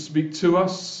 would you speak to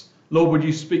us? Lord, would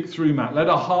you speak through Matt? Let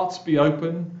our hearts be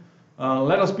open.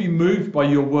 Let us be moved by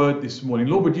your word this morning.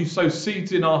 Lord, would you sow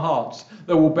seeds in our hearts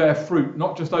that will bear fruit,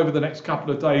 not just over the next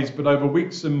couple of days, but over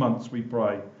weeks and months, we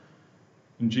pray.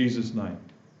 In Jesus' name,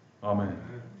 amen.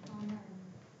 Amen.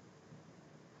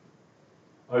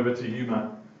 Over to you, Matt.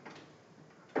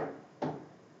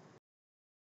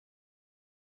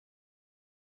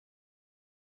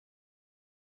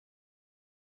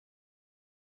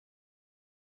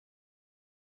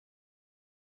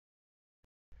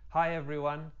 Hi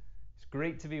everyone, it's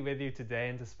great to be with you today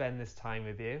and to spend this time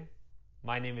with you.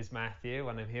 My name is Matthew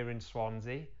and I'm here in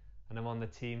Swansea and I'm on the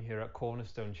team here at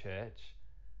Cornerstone Church.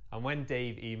 And when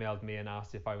Dave emailed me and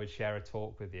asked if I would share a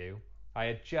talk with you, I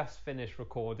had just finished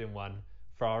recording one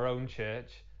for our own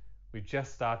church. We've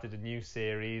just started a new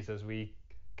series as we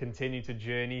continue to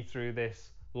journey through this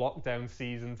lockdown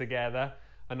season together.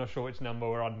 I'm not sure which number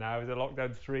we're on now. Is it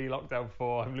lockdown 3, lockdown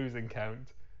 4? I'm losing count.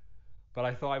 But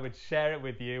I thought I would share it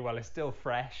with you while it's still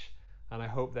fresh, and I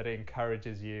hope that it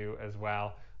encourages you as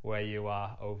well where you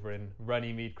are over in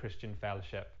Runnymede Christian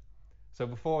Fellowship. So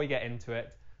before we get into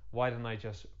it, why don't I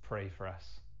just pray for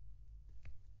us?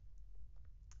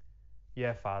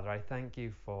 Yeah, Father, I thank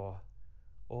you for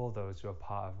all those who are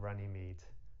part of Runnymede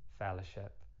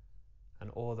Fellowship and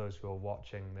all those who are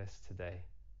watching this today.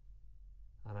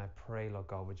 And I pray, Lord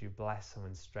God, would you bless them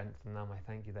and strengthen them. I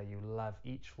thank you that you love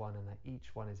each one and that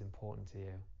each one is important to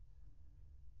you.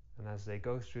 And as they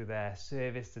go through their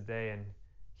service today and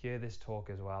hear this talk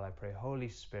as well, I pray, Holy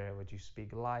Spirit, would you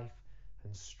speak life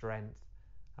and strength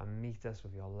and meet us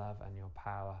with your love and your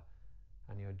power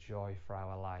and your joy for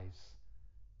our lives.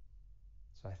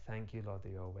 So I thank you, Lord,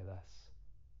 that you're with us.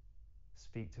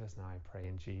 Speak to us now, I pray,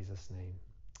 in Jesus' name.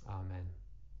 Amen.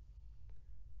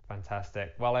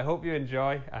 Fantastic. Well, I hope you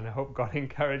enjoy and I hope God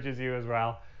encourages you as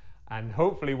well. And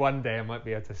hopefully one day I might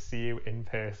be able to see you in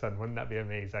person. Wouldn't that be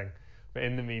amazing? But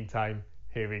in the meantime,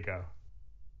 here we go.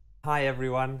 Hi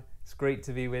everyone. It's great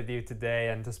to be with you today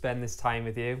and to spend this time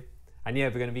with you. And yeah,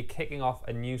 we're going to be kicking off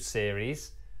a new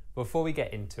series. Before we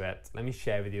get into it, let me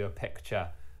share with you a picture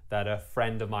that a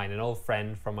friend of mine, an old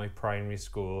friend from my primary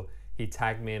school, he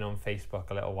tagged me in on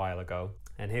Facebook a little while ago.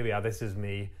 And here we are, this is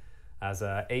me as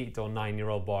a 8 or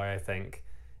 9-year-old boy, I think,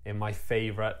 in my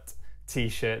favourite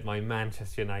t-shirt, my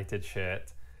Manchester United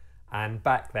shirt. And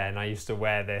back then I used to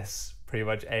wear this pretty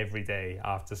much every day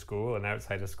after school and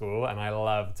outside of school, and I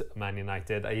loved Man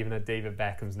United. I even had David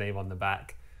Beckham's name on the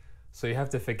back. So you have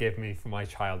to forgive me for my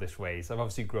childish ways. I've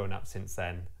obviously grown up since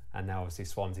then, and now obviously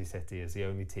Swansea City is the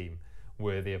only team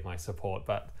worthy of my support.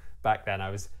 But back then I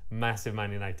was a massive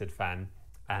Man United fan,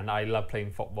 and I loved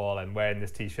playing football and wearing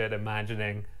this t-shirt,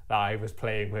 imagining that I was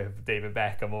playing with David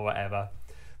Beckham or whatever.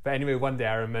 But anyway, one day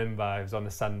I remember it was on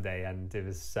a Sunday, and it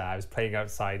was I was playing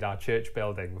outside our church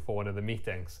building before one of the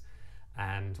meetings,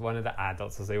 and one of the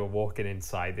adults, as they were walking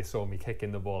inside, they saw me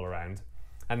kicking the ball around,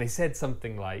 and they said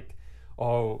something like,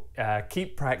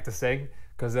 keep practicing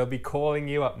because they'll be calling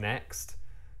you up next.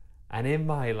 And in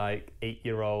my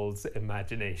 8-year-old's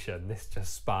imagination, this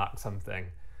just sparked something,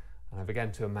 and I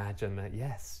began to imagine that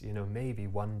yes, maybe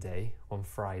one day on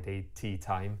Friday tea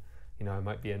time, I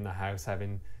might be in the house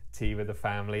having tea with the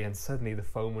family, and suddenly the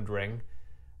phone would ring,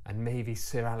 and maybe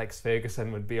Sir Alex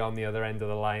Ferguson would be on the other end of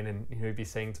the line, and he'd be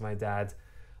saying to my dad,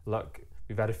 look,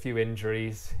 we've had a few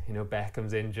injuries,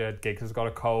 Beckham's injured, Giggs has got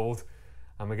a cold,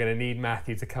 and we're going to need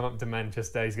Matthew to come up to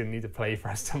Manchester, he's going to need to play for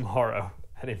us tomorrow.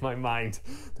 And in my mind,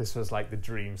 this was like the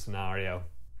dream scenario.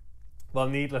 Well,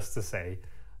 needless to say,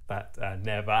 that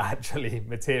never actually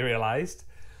materialized.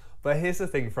 But here's the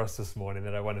thing for us this morning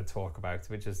that I want to talk about,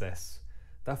 which is this,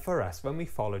 that for us, when we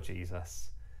follow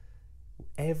Jesus,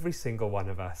 every single one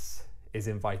of us is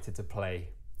invited to play.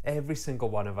 Every single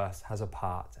one of us has a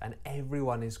part, and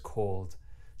everyone is called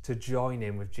to join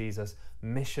in with Jesus'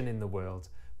 mission in the world,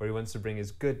 where he wants to bring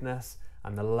his goodness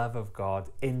and the love of God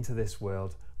into this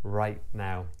world right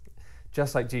now.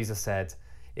 Just like Jesus said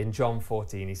in John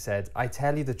 14, he said, I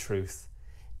tell you the truth,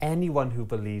 anyone who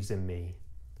believes in me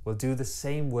will do the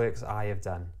same works I have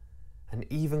done, and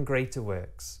even greater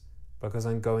works, because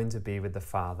I'm going to be with the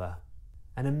Father.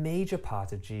 And a major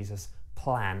part of Jesus'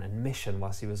 plan and mission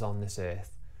whilst he was on this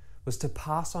earth was to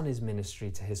pass on his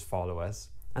ministry to his followers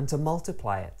and to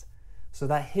multiply it, so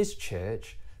that his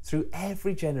church, through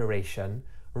every generation,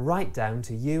 right down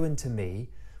to you and to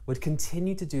me, would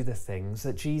continue to do the things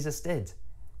that Jesus did,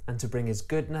 and to bring his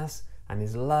goodness and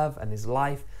his love and his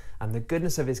life and the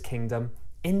goodness of his kingdom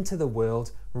into the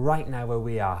world right now where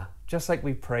we are. Just like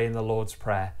we pray in the Lord's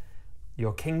Prayer,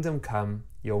 your kingdom come,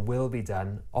 your will be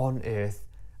done on earth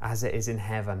as it is in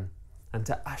heaven, and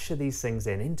to usher these things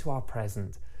into our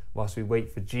present whilst we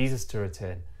wait for Jesus to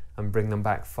return and bring them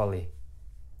back fully.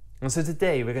 And so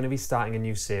today we're going to be starting a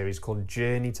new series called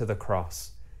Journey to the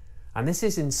Cross. And this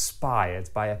is inspired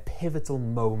by a pivotal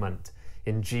moment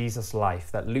in Jesus'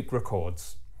 life that Luke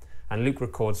records. And Luke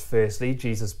records firstly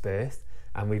Jesus' birth,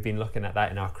 and we've been looking at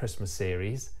that in our Christmas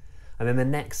series. And then the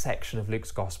next section of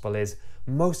Luke's Gospel is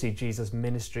mostly Jesus'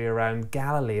 ministry around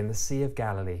Galilee and the Sea of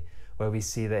Galilee, where we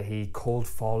see that he called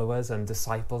followers and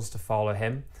disciples to follow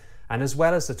him. And as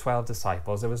well as the 12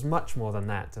 disciples, there was much more than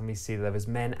that. And we see there was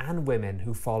men and women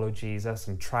who followed Jesus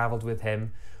and travelled with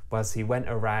him whilst he went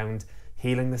around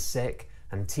healing the sick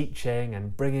and teaching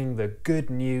and bringing the good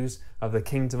news of the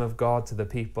kingdom of God to the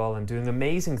people and doing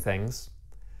amazing things.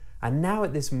 And now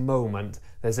at this moment,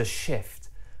 there's a shift,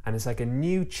 and it's like a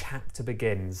new chapter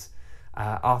begins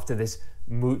after this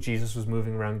Jesus was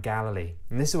moving around Galilee.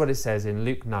 And this is what it says in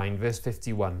Luke 9, verse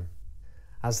 51.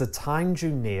 As the time drew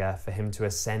near for him to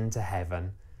ascend to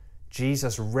heaven,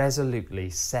 Jesus resolutely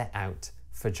set out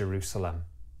for Jerusalem.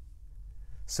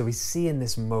 So we see in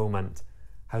this moment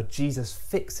how Jesus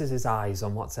fixes his eyes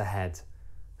on what's ahead,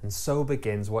 and so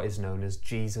begins what is known as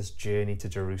Jesus' journey to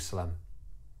Jerusalem.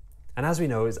 And as we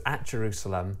know, it's at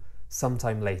Jerusalem,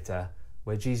 sometime later,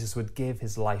 where Jesus would give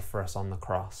his life for us on the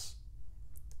cross.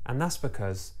 And that's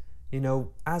because,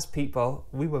 as people,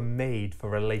 we were made for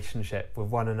relationship with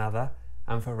one another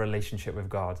and for relationship with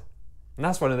God. And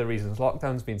that's one of the reasons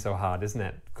lockdown's been so hard, isn't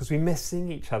it? Because we miss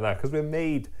seeing each other, because we're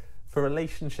made for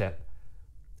relationship.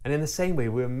 And in the same way,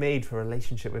 we were made for a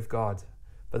relationship with God.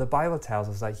 But the Bible tells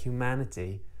us that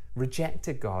humanity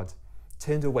rejected God,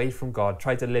 turned away from God,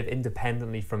 tried to live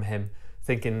independently from him,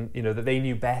 thinking, that they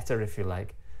knew better, if you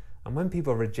like. And when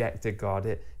people rejected God,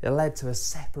 it led to a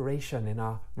separation in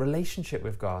our relationship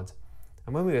with God.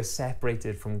 And when we were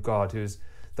separated from God, who's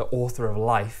the author of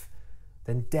life,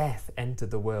 then death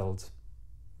entered the world.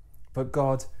 But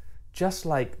God, just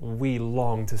like we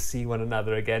long to see one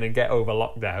another again and get over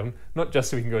lockdown, not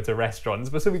just so we can go to restaurants,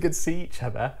 but so we could see each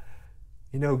other,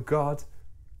 You know, God,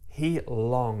 he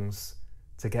longs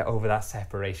to get over that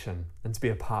separation and to be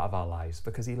a part of our lives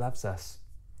because he loves us.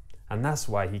 And that's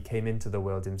why he came into the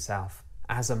world himself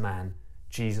as a man,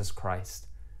 Jesus Christ.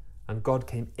 And God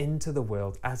came into the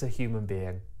world as a human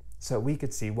being so that we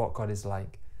could see what God is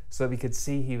like, so that we could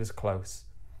see he was close.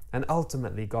 And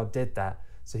ultimately, God did that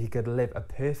so he could live a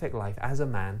perfect life as a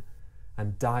man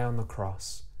and die on the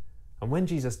cross. And when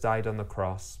Jesus died on the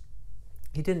cross,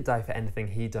 he didn't die for anything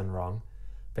he'd done wrong,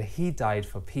 but he died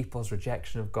for people's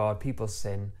rejection of God, people's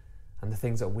sin, and the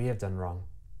things that we have done wrong.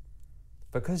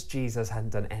 Because Jesus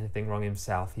hadn't done anything wrong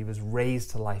himself, he was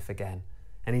raised to life again,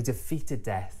 and he defeated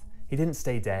death. He didn't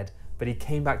stay dead, but he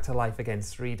came back to life again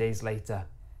 3 days later.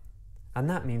 And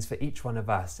that means for each one of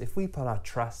us, if we put our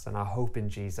trust and our hope in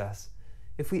Jesus,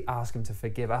 if we ask him to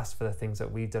forgive us for the things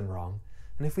that we've done wrong,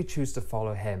 and if we choose to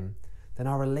follow him, then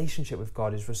our relationship with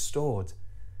God is restored.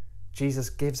 Jesus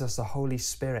gives us the Holy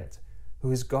Spirit,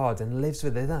 who is God and lives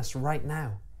within us right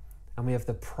now. And we have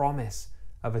the promise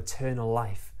of eternal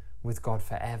life with God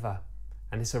forever.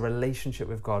 And it's a relationship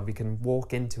with God we can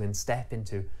walk into and step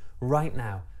into right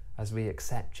now as we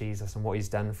accept Jesus and what he's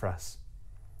done for us.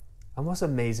 And what's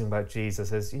amazing about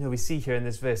Jesus is, we see here in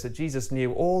this verse that Jesus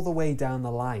knew all the way down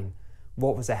the line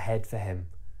what was ahead for him.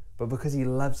 But because he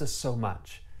loves us so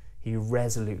much, he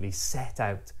resolutely set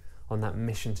out on that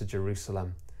mission to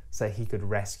Jerusalem so that he could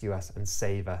rescue us and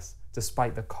save us,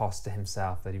 despite the cost to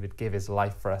himself that he would give his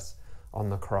life for us on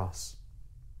the cross.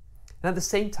 And at the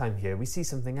same time here, we see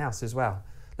something else as well.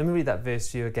 Let me read that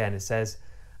verse to you again. It says,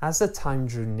 as the time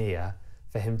drew near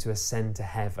for him to ascend to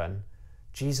heaven,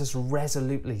 Jesus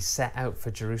resolutely set out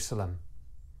for Jerusalem.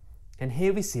 And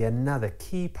here we see another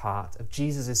key part of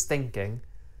Jesus' thinking,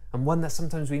 and one that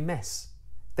sometimes we miss.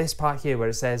 This part here where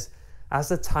it says, as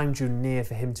the time drew near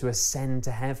for him to ascend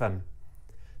to heaven.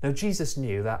 Now, Jesus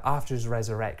knew that after his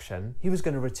resurrection, he was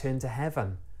going to return to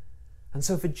heaven. And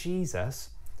so for Jesus,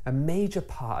 a major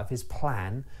part of his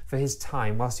plan for his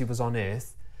time whilst he was on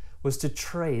earth was to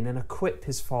train and equip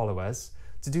his followers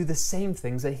to do the same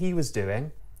things that he was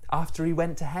doing after he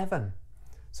went to heaven.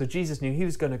 So Jesus knew he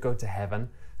was going to go to heaven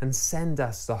and send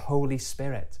us the Holy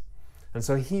Spirit. And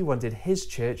so he wanted his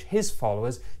church, his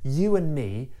followers, you and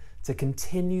me, to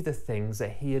continue the things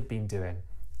that he had been doing,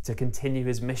 to continue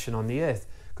his mission on the earth,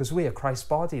 because we are Christ's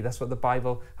body. That's what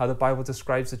how the Bible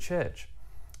describes the church,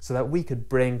 so that we could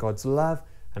bring God's love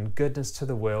and goodness to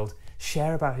the world,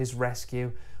 share about his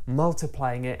rescue,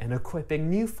 multiplying it and equipping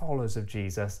new followers of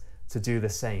Jesus to do the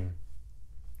same.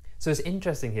 So it's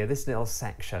interesting here, this little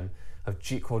section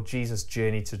called Jesus'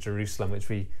 Journey to Jerusalem,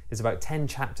 which is about 10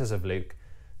 chapters of Luke.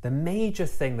 The major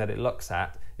thing that it looks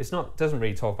at, doesn't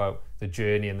really talk about the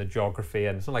journey and the geography,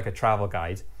 and it's not like a travel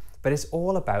guide, but it's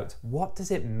all about what does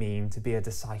it mean to be a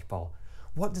disciple?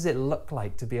 What does it look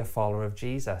like to be a follower of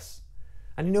Jesus?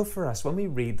 And for us, when we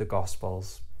read the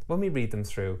Gospels, when we read them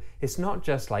through, it's not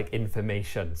just like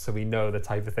information, so we know the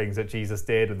type of things that Jesus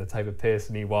did and the type of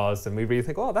person he was, and we really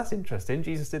think, oh, that's interesting,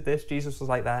 Jesus did this, Jesus was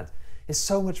like that. It's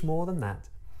so much more than that.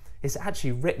 It's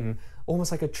actually written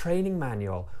almost like a training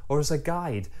manual or as a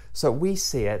guide, so we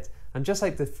see it, and just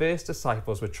like the first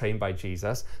disciples were trained by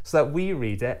Jesus, so that we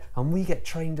read it and we get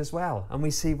trained as well, and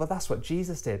we see, well, that's what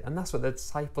Jesus did, and that's what the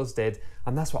disciples did,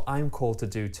 and that's what I'm called to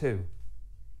do too.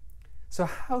 So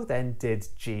how then did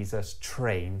Jesus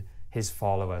train his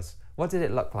followers? What did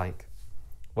it look like?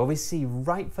 Well, we see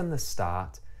right from the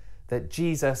start that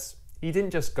Jesus, he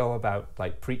didn't just go about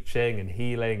like preaching and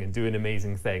healing and doing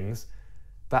amazing things,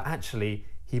 but actually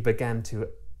he began to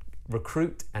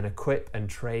recruit and equip and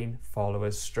train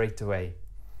followers straight away.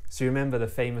 So you remember the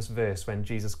famous verse when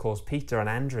Jesus calls Peter and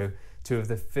Andrew, two of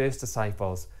the first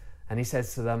disciples, and he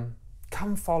says to them,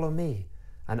 "Come follow me,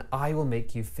 and I will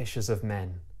make you fishers of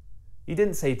men." He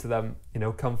didn't say to them,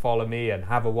 come follow me and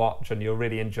have a watch and you'll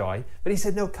really enjoy. But he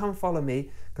said, no, come follow me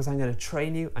because I'm going to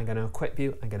train you, I'm going to equip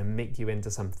you, I'm going to make you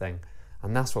into something.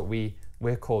 And that's what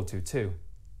we're called to too.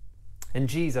 And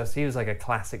Jesus, he was like a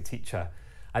classic teacher.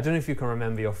 I don't know if you can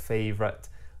remember your favorite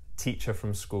teacher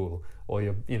from school or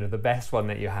the best one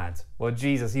that you had. Well,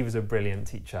 Jesus, he was a brilliant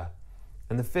teacher.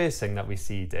 And the first thing that we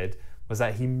see he did was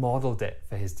that he modeled it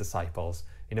for his disciples.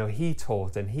 He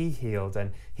taught and he healed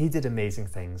and he did amazing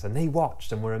things, and they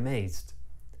watched and were amazed.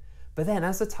 But then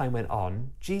as the time went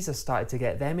on, Jesus started to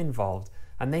get them involved,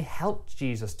 and they helped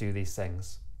Jesus do these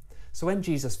things. So when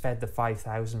Jesus fed the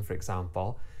 5,000, for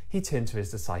example, he turned to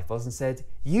his disciples and said,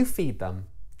 "You feed them."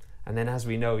 And then as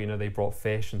we know, they brought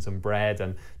fish and some bread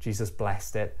and Jesus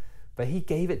blessed it. But he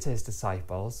gave it to his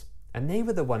disciples, and they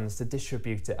were the ones to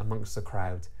distribute it amongst the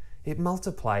crowd. It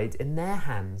multiplied in their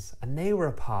hands, and they were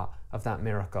a part of that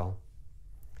miracle.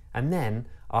 And then,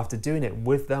 after doing it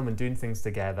with them and doing things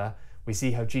together, we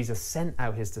see how Jesus sent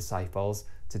out his disciples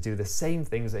to do the same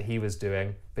things that he was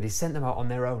doing, but he sent them out on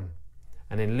their own.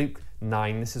 And in Luke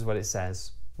 9, this is what it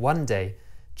says. One day,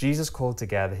 Jesus called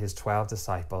together his 12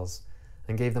 disciples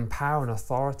and gave them power and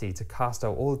authority to cast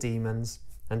out all demons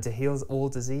and to heal all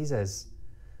diseases.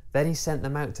 Then he sent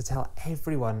them out to tell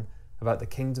everyone about the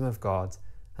kingdom of God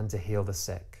and to heal the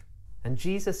sick. And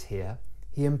Jesus here,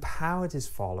 he empowered his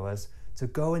followers to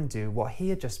go and do what he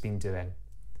had just been doing.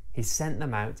 He sent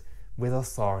them out with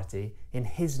authority in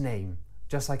his name,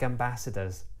 just like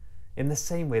ambassadors, in the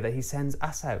same way that he sends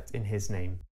us out in his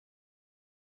name.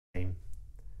 And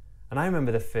I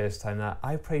remember the first time that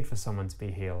I prayed for someone to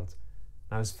be healed.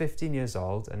 I was 15 years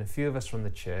old, and a few of us from the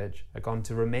church had gone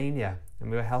to Romania,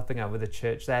 and we were helping out with the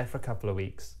church there for a couple of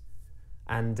weeks.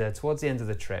 And towards the end of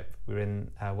the trip,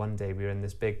 one day we were in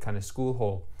this big kind of school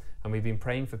hall, and we'd been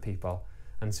praying for people.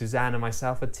 And Suzanne and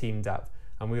myself had teamed up,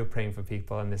 and we were praying for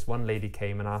people. And this one lady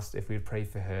came and asked if we'd pray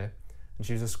for her. And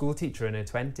she was a school teacher in her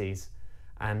 20s,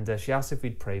 and she asked if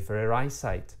we'd pray for her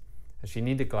eyesight. She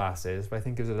needed glasses, but I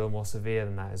think it was a little more severe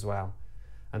than that as well.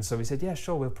 And so we said, yeah,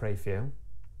 sure, we'll pray for you.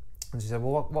 And she said,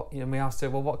 well, what? And we asked her,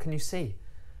 well, what can you see?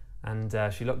 And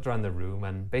she looked around the room,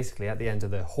 and basically at the end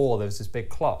of the hall, there was this big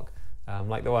clock,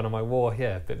 like the one on my wall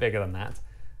here, a bit bigger than that.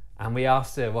 And we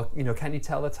asked her, well, can you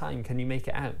tell the time? Can you make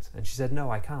it out? And she said,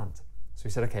 no, I can't. So we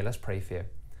said, okay, let's pray for you.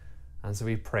 And so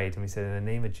we prayed, and we said, in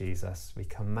the name of Jesus, we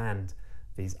command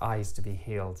these eyes to be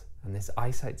healed and this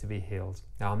eyesight to be healed.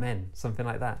 Amen. Something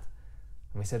like that.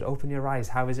 And we said, open your eyes.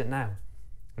 How is it now?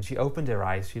 And she opened her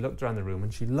eyes. She looked around the room,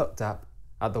 and she looked up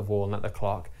at the wall and at the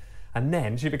clock. And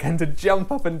then she began to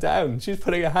jump up and down. She was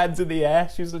putting her hands in the air.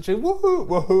 She was literally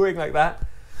woohooing like that.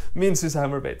 Me and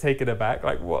Suzanne were a bit taken aback,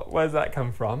 like, where's that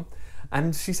come from?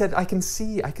 And she said, I can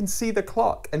see the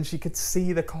clock. And she could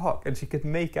see the clock, and she could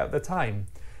make out the time.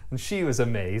 And she was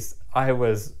amazed. I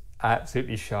was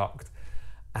absolutely shocked.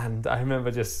 And I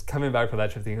remember just coming back from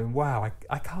that trip thinking, wow,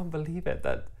 I can't believe it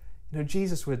that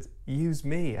Jesus would use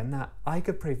me and that I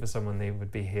could pray for someone, they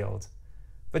would be healed.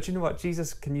 But you know what?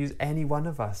 Jesus can use any one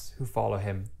of us who follow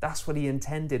him. That's what he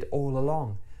intended all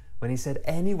along, when he said,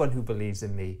 anyone who believes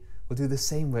in me will do the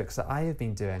same works that I have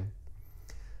been doing.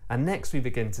 And next we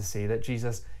begin to see that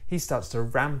Jesus, he starts to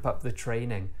ramp up the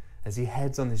training as he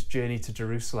heads on this journey to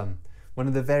Jerusalem. One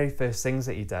of the very first things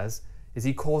that he does is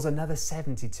he calls another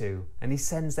 72, and he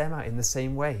sends them out in the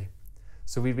same way.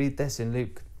 So we read this in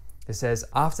Luke. It says,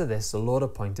 after this, the Lord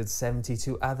appointed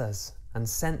 72 others and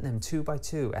sent them 2 by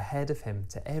 2 ahead of him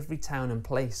to every town and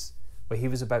place where he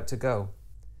was about to go.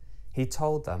 He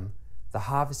told them, the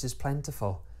harvest is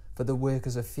plentiful, but the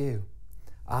workers are few.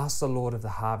 Ask the Lord of the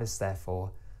harvest,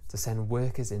 therefore, to send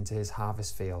workers into his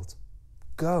harvest field.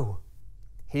 Go,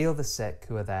 heal the sick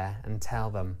who are there, and tell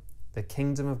them, the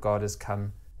kingdom of God has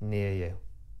come near you.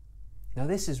 Now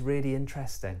this is really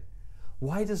interesting.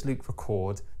 Why does Luke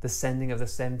record the sending of the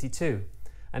 72?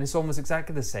 And it's almost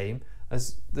exactly the same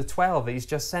as the 12 that he's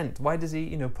just sent. Why does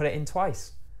he, put it in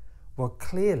twice? Well,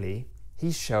 clearly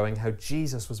he's showing how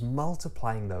Jesus was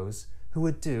multiplying those who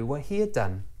would do what he had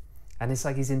done. And it's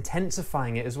like he's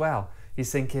intensifying it as well.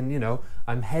 He's thinking,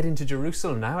 I'm heading to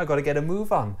Jerusalem now, I got to get a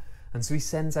move on. And so he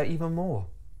sends out even more.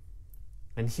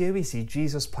 And here we see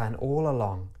Jesus' plan all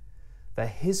along, that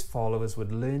his followers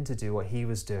would learn to do what he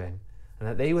was doing, and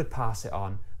that they would pass it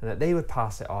on, and that they would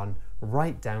pass it on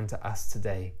right down to us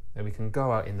today, that we can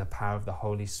go out in the power of the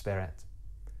Holy Spirit.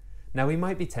 Now we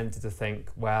might be tempted to think,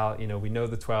 well, we know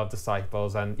the 12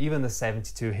 disciples and even the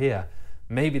 72 here,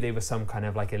 maybe they were some kind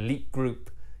of like elite group.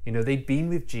 They'd been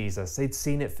with Jesus, they'd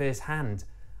seen it firsthand,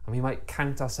 and we might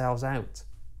count ourselves out.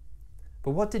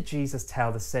 But what did Jesus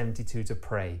tell the 72 to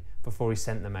pray before he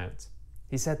sent them out?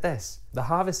 He said this, the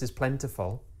harvest is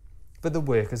plentiful, but the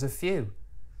workers are few.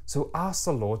 So ask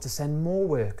the Lord to send more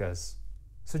workers.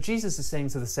 So Jesus is saying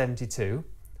to the 72,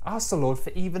 ask the Lord for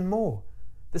even more.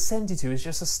 The 72 is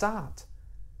just a start.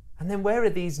 And then where are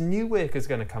these new workers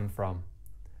going to come from?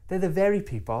 They're the very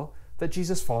people that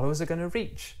Jesus' followers are going to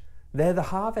reach. They're the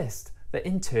harvest that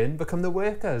in turn become the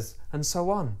workers, and so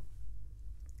on.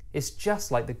 It's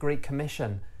just like the Great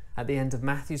Commission at the end of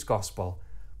Matthew's Gospel,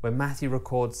 where Matthew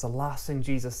records the last thing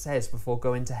Jesus says before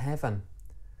going to heaven.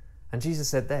 And Jesus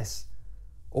said this,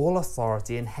 all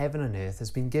authority in heaven and earth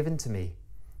has been given to me.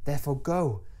 Therefore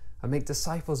go and make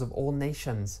disciples of all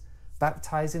nations,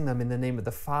 baptizing them in the name of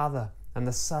the Father and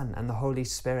the Son and the Holy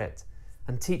Spirit,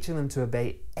 and teaching them to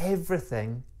obey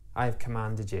everything I have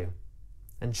commanded you.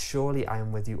 And surely I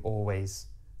am with you always,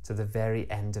 to the very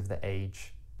end of the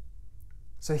age.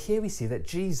 So here we see that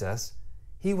Jesus,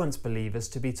 he wants believers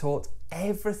to be taught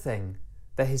everything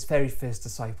that his very first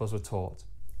disciples were taught.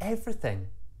 everything.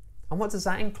 And what does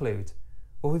that include?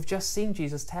 Well, we've just seen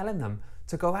Jesus telling them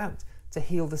to go out, to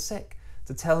heal the sick,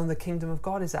 to tell them the kingdom of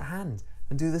God is at hand,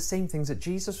 and do the same things that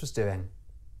Jesus was doing.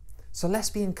 So let's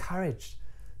be encouraged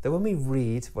that when we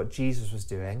read what Jesus was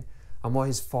doing and what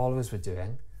his followers were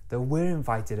doing, that we're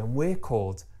invited and we're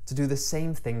called to do the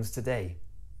same things today.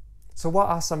 So what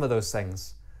are some of those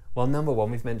things? Well, number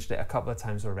one, we've mentioned it a couple of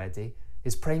times already,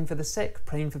 is praying for the sick,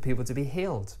 praying for people to be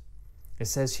healed. It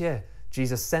says here,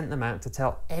 Jesus sent them out to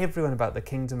tell everyone about the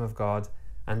kingdom of God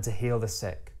and to heal the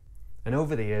sick. And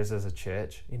over the years as a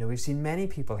church, we've seen many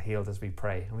people healed as we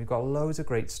pray, and we've got loads of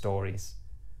great stories.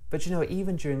 But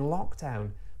even during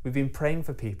lockdown, we've been praying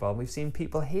for people and we've seen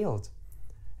people healed.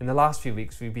 In the last few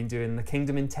weeks, we've been doing the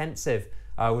Kingdom Intensive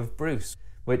with Bruce,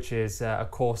 which is a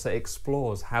course that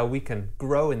explores how we can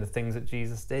grow in the things that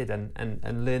Jesus did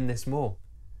and learn this more.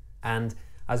 And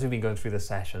as we've been going through the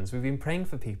sessions, we've been praying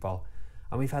for people,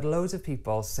 and we've had loads of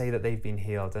people say that they've been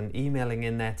healed and emailing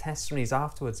in their testimonies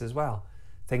afterwards as well.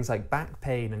 Things like back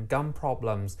pain and gum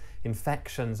problems,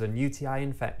 infections and UTI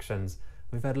infections.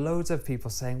 We've had loads of people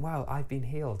saying, wow, I've been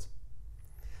healed.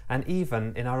 And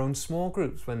even in our own small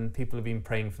groups, when people have been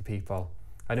praying for people.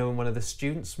 I know in one of the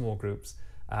student small groups,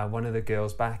 one of the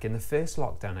girls back in the first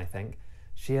lockdown, I think,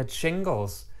 she had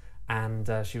shingles and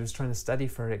she was trying to study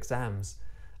for her exams.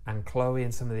 And Chloe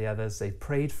and some of the others, they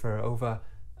prayed for her over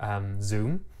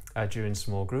Zoom during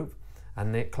small group.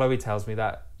 And Chloe tells me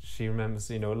that she remembers,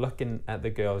 looking at the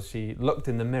girl, she looked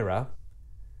in the mirror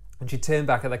and she turned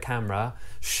back at the camera,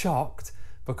 shocked,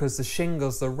 because the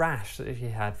shingles, the rash that she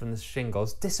had from the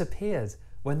shingles disappeared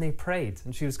when they prayed,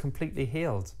 and she was completely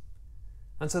healed.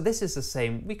 And so this is the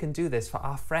same. We can do this for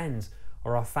our friends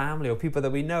or our family or people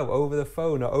that we know over the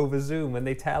phone or over Zoom when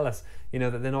they tell us,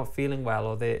 that they're not feeling well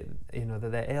or that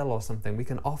they're ill or something. We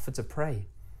can offer to pray.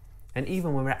 And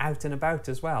even when we're out and about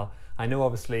as well. I know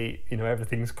obviously,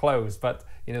 everything's closed, but,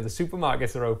 the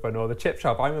supermarkets are open or the chip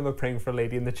shop. I remember praying for a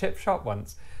lady in the chip shop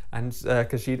once, and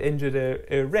because she'd injured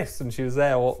her wrist and she was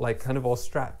there all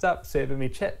strapped up serving me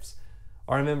chips.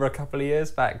 Or I remember a couple of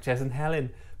years back, Jez and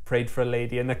Helen prayed for a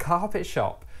lady in the carpet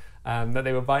shop that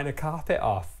they were buying a carpet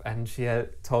off, and she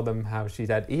had told them how she'd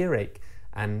had earache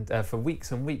and for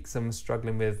weeks and weeks and was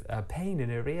struggling with pain in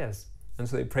her ears. And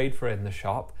so they prayed for her in the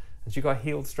shop and she got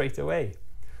healed straight away.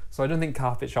 So I don't think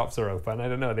carpet shops are open. I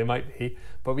don't know, they might be.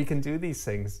 But we can do these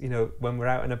things, when we're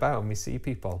out and about and we see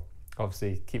people.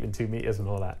 Obviously, keeping 2 meters and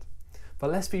all that.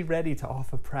 But let's be ready to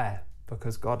offer prayer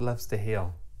because God loves to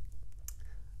heal.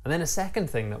 And then a second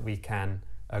thing that we can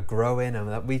grow in and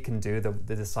that we can do,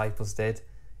 the disciples did,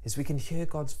 is we can hear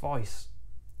God's voice.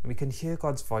 And we can hear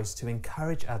God's voice to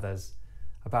encourage others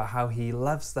about how he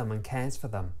loves them and cares for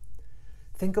them.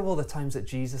 Think of all the times that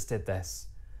Jesus did this,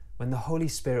 when the Holy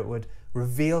Spirit would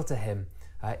reveal to him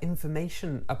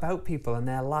information about people and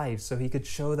their lives so he could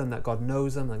show them that God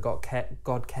knows them and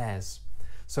God cares.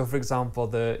 So for example,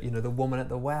 the woman at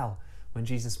the well, when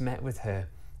Jesus met with her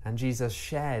and Jesus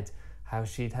shared how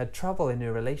she'd had trouble in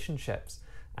her relationships.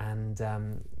 And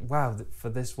for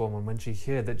this woman, when she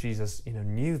heard that Jesus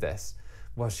knew this,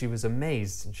 well, she was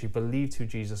amazed and she believed who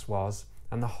Jesus was.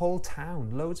 And the whole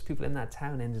town, loads of people in that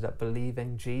town ended up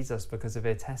believing Jesus because of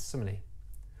her testimony.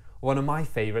 One of my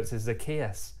favourites is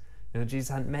Zacchaeus. Jesus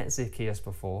hadn't met Zacchaeus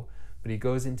before, but he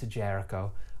goes into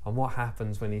Jericho, and what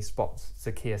happens when he spots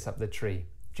Zacchaeus up the tree?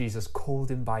 Jesus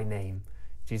called him by name.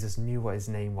 Jesus knew what his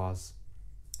name was.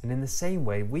 And in the same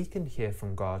way, we can hear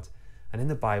from God, and in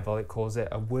the Bible it calls it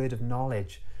a word of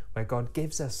knowledge, where God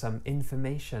gives us some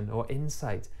information or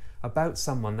insight about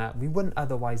someone that we wouldn't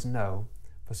otherwise know,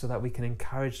 but so that we can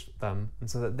encourage them and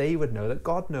so that they would know that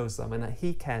God knows them and that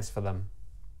he cares for them.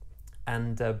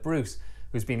 And Bruce,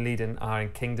 who's been leading our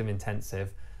Kingdom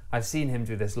Intensive, I've seen him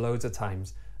do this loads of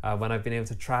times when I've been able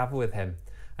to travel with him.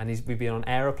 And we've been on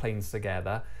aeroplanes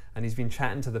together, and he's been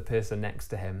chatting to the person next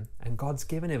to him, and God's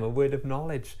given him a word of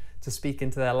knowledge to speak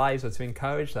into their lives or to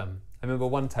encourage them. I remember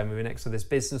one time we were next to this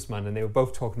businessman, and they were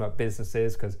both talking about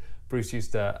businesses, because Bruce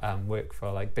used to work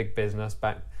for big business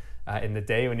back in the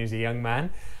day when he was a young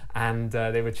man, and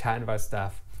they were chatting about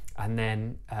stuff. And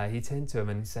then he turned to him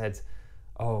and he said,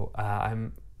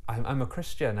 I'm a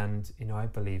Christian, and I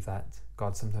believe that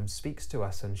God sometimes speaks to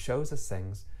us and shows us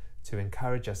things to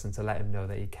encourage us and to let him know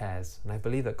that he cares. And I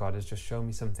believe that God has just shown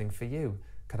me something for you.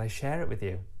 Could I share it with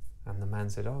you? And the man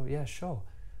said, oh yeah, sure.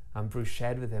 And Bruce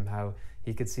shared with him how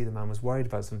he could see the man was worried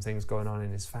about some things going on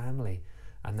in his family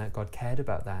and that God cared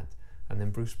about that. And then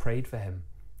Bruce prayed for him.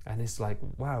 And it's like,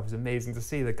 wow, it was amazing to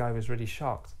see. The guy was really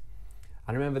shocked.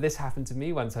 And I remember this happened to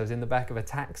me once. I was in the back of a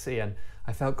taxi and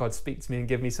I felt God speak to me and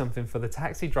give me something for the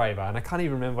taxi driver. And I can't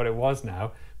even remember what it was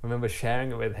now. I remember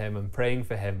sharing it with him and praying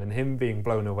for him and him being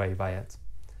blown away by it.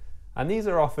 And these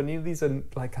are often, these are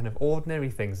like kind of ordinary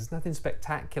things. It's nothing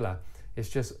spectacular. It's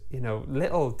just,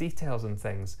 little details and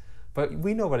things. But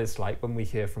we know what it's like when we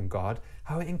hear from God,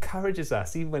 how it encourages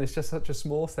us, even when it's just such a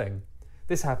small thing.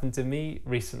 This happened to me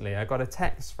recently. I got a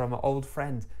text from an old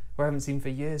friend who I haven't seen for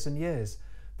years and years.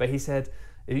 But he said,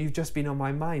 you've just been on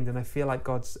my mind and I feel like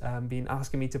God's been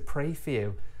asking me to pray for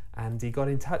you. And he got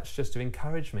in touch just to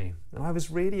encourage me. And I was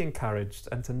really encouraged,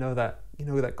 and to know that,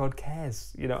 that God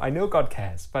cares. I know God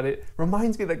cares, but it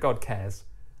reminds me that God cares.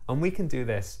 And we can do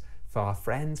this for our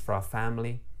friends, for our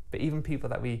family, but even people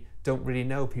that we don't really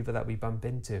know, people that we bump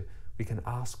into. We can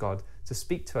ask God to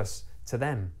speak to us, to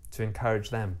them, to encourage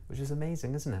them, which is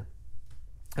amazing, isn't it?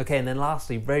 Okay, and then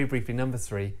lastly, very briefly, number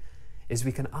 3, is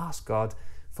we can ask God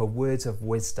for words of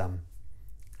wisdom.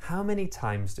 How many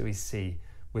times do we see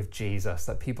with Jesus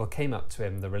that people came up to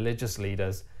him, the religious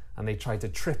leaders, and they tried to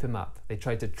trip him up. They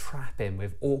tried to trap him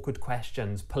with awkward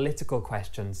questions, political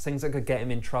questions, things that could get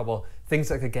him in trouble, things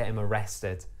that could get him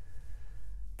arrested.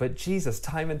 But Jesus,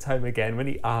 time and time again, when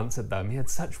he answered them, he had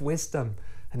such wisdom,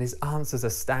 and his answers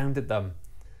astounded them.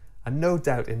 And no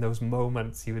doubt in those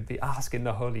moments, he would be asking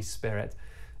the Holy Spirit,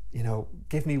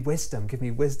 give me wisdom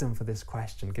for this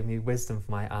question, give me wisdom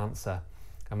for my answer.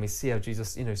 And we see how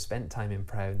Jesus, spent time in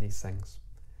prayer in these things.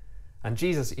 And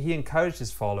Jesus, he encouraged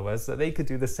his followers that they could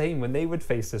do the same when they would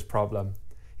face this problem.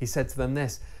 He said to them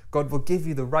this, God will give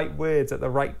you the right words at the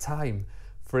right time,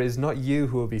 for it is not you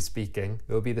who will be speaking,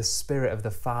 it will be the Spirit of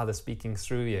the Father speaking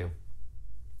through you.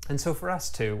 And so for us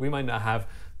too, we might not have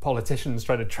politicians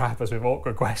trying to trap us with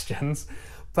awkward questions,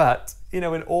 but, in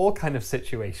all kind of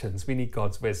situations, we need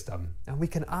God's wisdom, and we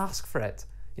can ask for it,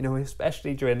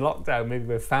 especially during lockdown, maybe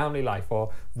with family life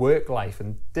or work life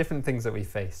and different things that we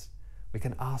face. We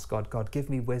can ask God, give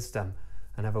me wisdom,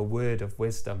 and have a word of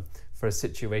wisdom for a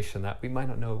situation that we might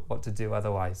not know what to do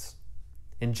otherwise.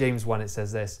 In James 1, it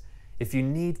says this, if you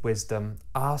need wisdom,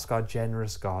 ask our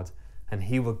generous God, and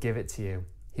he will give it to you.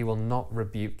 He will not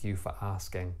rebuke you for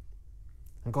asking.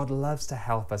 And God loves to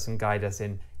help us and guide us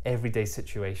in everyday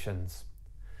situations.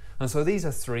 And so these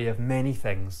are 3 of many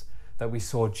things that we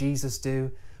saw Jesus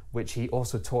do, which he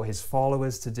also taught his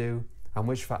followers to do, and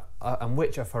which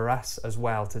are for us as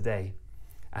well today.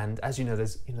 And as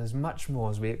there's much more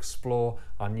as we explore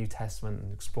our New Testament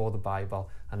and explore the Bible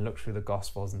and look through the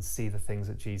Gospels and see the things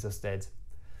that Jesus did.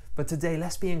 But today,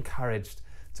 let's be encouraged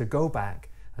to go back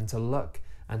and to look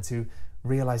and to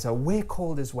realize that we're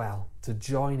called as well to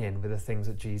join in with the things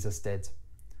that Jesus did.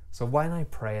 So why don't I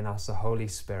pray and ask the Holy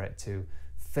Spirit to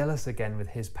fill us again with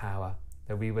his power,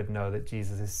 that we would know that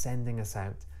Jesus is sending us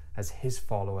out as his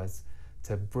followers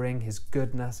to bring his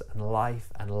goodness and life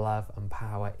and love and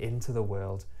power into the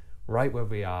world right where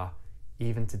we are,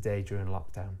 even today during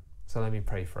lockdown. So let me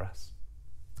pray for us.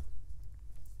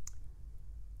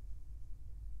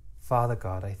 Father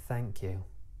God, I thank you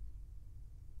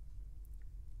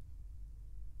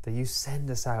that you send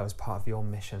us out as part of your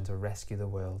mission to rescue the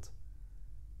world,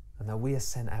 and that we are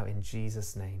sent out in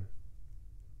Jesus' name.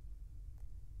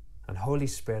 And Holy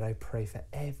Spirit, I pray for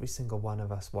every single one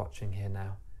of us watching here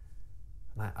now.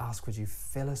 And I ask, would you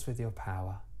fill us with your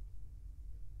power?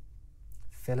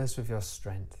 Fill us with your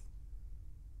strength.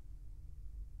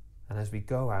 And as we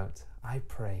go out, I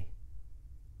pray,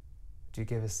 would you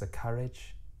give us the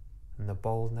courage and the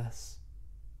boldness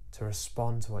to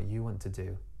respond to what you want to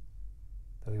do?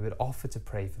 That we would offer to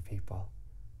pray for people.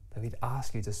 That we'd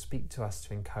ask you to speak to us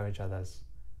to encourage others.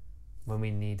 When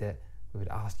we need it, we would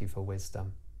ask you for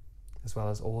wisdom, as well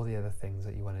as all the other things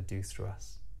that you want to do through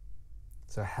us.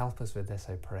 So help us with this,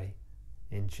 I pray,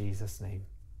 in Jesus' name.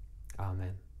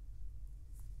 Amen.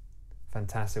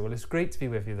 Fantastic. Well, it's great to be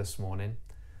with you this morning.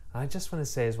 And I just want to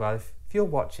say as well, if you're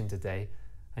watching today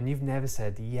and you've never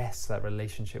said yes to that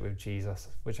relationship with Jesus,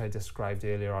 which I described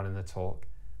earlier on in the talk,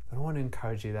 then I want to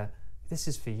encourage you that this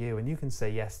is for you and you can say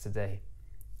yes today.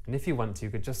 And if you want to,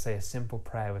 you could just say a simple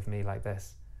prayer with me like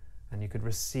this, and you could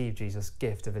receive Jesus'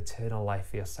 gift of eternal life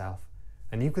for yourself.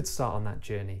 And you could start on that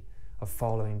journey of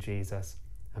following Jesus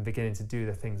and beginning to do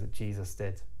the things that Jesus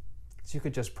did. So you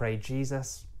could just pray,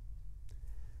 Jesus,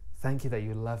 thank you that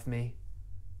you love me.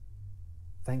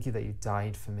 Thank you that you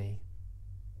died for me.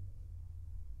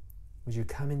 Would you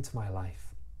come into my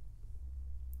life?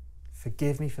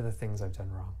 Forgive me for the things I've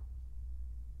done wrong.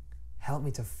 Help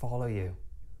me to follow you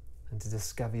and to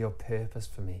discover your purpose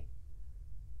for me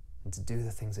and to do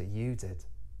the things that you did.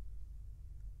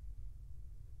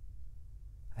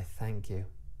 I thank you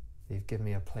that you've given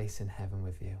me a place in heaven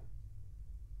with you.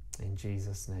 In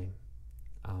Jesus' name,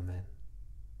 amen.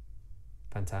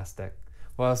 Fantastic.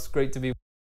 Well, it's great to be.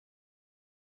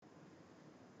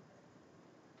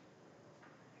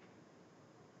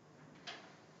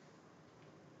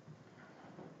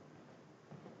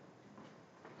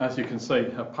 As you can see,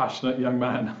 a passionate young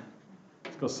man.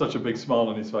 He's got such a big smile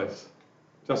on his face.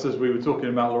 Just as we were talking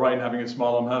about Lorraine having a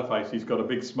smile on her face, he's got a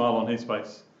big smile on his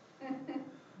face.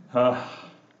 And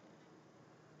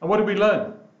what did we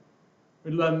learn? We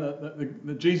learned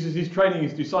that Jesus is training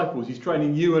his disciples. He's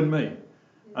training you and me.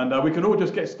 And we can all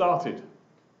just get started.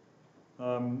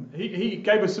 He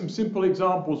gave us some simple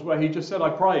examples where he just said, I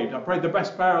prayed the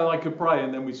best prayer I could pray,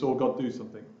 and then we saw God do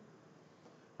something.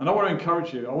 And I want to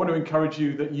encourage you. I want to encourage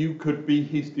you that you could be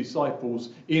his disciples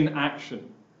in action.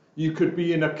 You could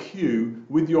be in a queue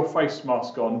with your face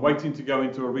mask on, waiting to go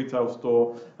into a retail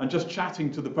store and just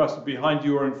chatting to the person behind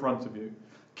you or in front of you.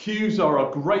 Queues are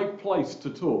a great place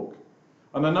to talk.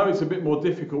 And I know it's a bit more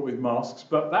difficult with masks,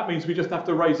 but that means we just have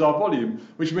to raise our volume,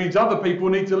 which means other people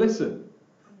need to listen.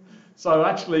 So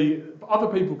actually, other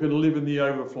people can live in the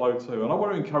overflow too. And I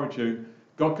want to encourage you,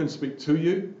 God can speak to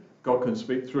you. God can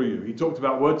speak through you. He talked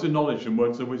about words of knowledge and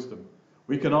words of wisdom.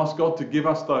 We can ask God to give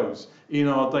us those in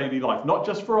our daily life, not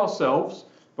just for ourselves,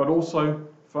 but also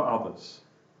for others.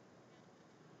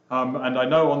 And I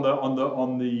know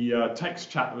on the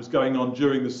text chat that was going on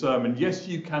during the sermon, yes,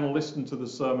 you can listen to the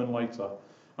sermon later.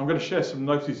 I'm going to share some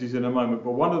notices in a moment,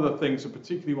 but one of the things I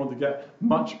particularly want to get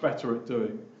much better at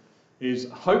doing is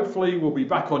hopefully we'll be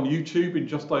back on YouTube in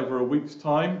just over a week's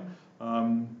time.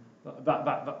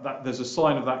 There's a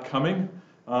sign of that coming,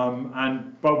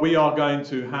 but we are going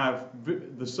to have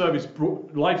the service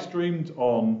live streamed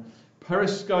on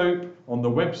Periscope, on the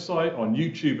website, on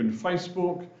YouTube and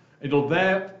Facebook. It'll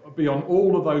be on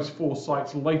all of those 4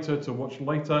 sites later to watch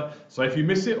later. So if you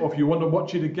miss it or if you want to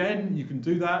watch it again, you can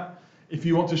do that. If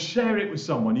you want to share it with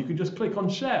someone, you can just click on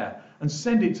share and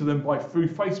send it to them through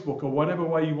Facebook or whatever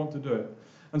way you want to do it.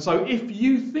 And so if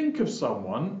you think of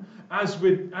someone as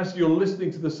you're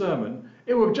listening to the sermon,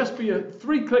 it will just be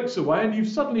 3 clicks away and you've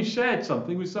suddenly shared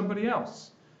something with somebody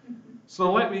else.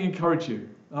 So let me encourage you.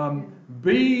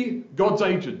 Be God's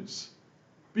agents.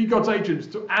 Be God's agents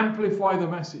to amplify the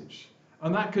message.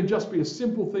 And that can just be a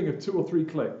simple thing of 2 or 3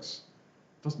 clicks.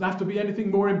 It doesn't have to be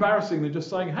anything more embarrassing than just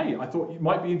saying, hey, I thought you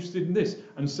might be interested in this,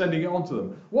 and sending it on to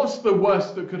them. What's the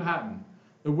worst that could happen?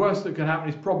 The worst that could happen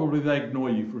is probably they ignore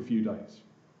you for a few days.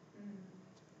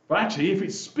 But actually, if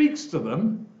it speaks to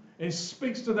them, it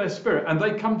speaks to their spirit, and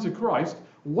they come to Christ,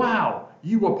 wow,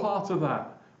 you were part of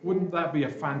that. Wouldn't that be a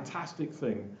fantastic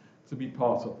thing to be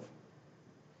part of?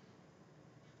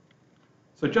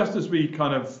 So just as we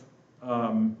kind of,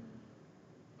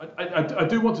 I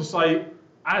do want to say,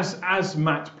 as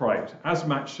Matt prayed, as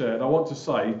Matt shared, I want to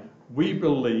say, we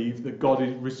believe that God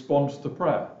responds to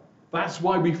prayer. That's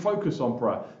why we focus on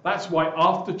prayer. That's why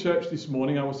after church this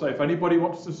morning, I will say, if anybody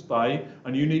wants to stay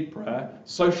and you need prayer,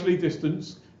 socially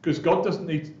distanced, because God doesn't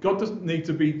need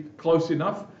to be close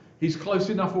enough. He's close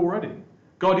enough already.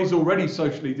 God is already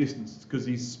socially distanced because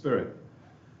he's spirit.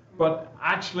 But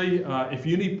actually, if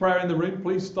you need prayer in the room,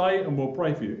 please stay and we'll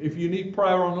pray for you. If you need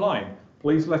prayer online,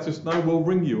 please let us know. We'll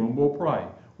ring you and we'll pray.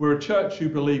 We're a church who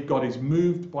believe God is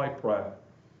moved by prayer.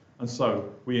 And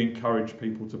so we encourage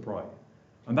people to pray.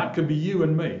 And that can be you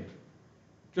and me.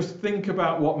 Just think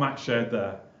about what Matt shared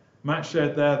there. Matt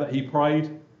shared there that he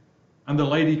prayed and the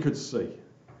lady could see.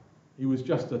 He was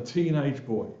just a teenage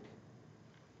boy.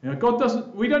 You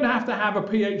know, we don't have to have a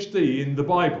PhD in the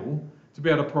Bible to be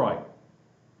able to pray.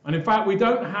 And in fact, we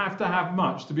don't have to have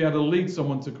much to be able to lead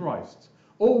someone to Christ.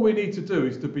 All we need to do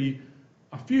is to be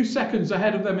a few seconds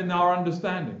ahead of them in our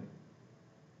understanding.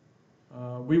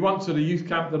 We once at a youth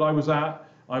camp that I was at,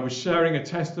 I was sharing a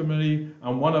testimony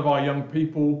and one of our young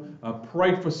people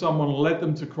prayed for someone, led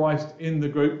them to Christ in the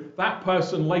group. That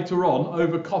person later on,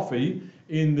 over coffee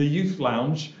in the youth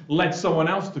lounge, led someone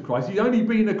else to Christ. He'd only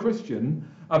been a Christian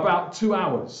about 2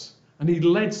 hours and he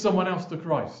led someone else to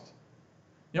Christ.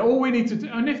 You know, all we need to do,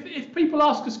 and if people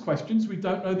ask us questions we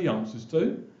don't know the answers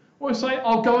to, we'll say,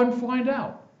 I'll go and find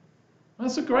out.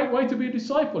 That's a great way to be a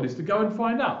disciple, is to go and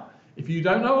find out. If you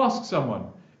don't know, ask someone.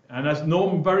 And as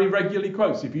Norm very regularly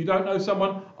quotes, if you don't know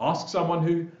someone, ask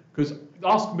someone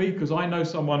ask me, because I know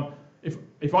someone.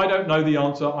 If I don't know the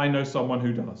answer, I know someone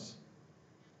who does.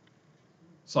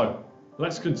 So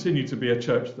let's continue to be a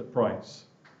church that prays.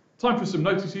 Time for some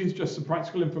notices, just some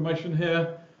practical information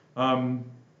here.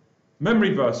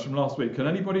 Memory verse from last week. Can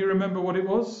anybody remember what it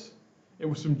was? It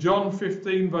was from John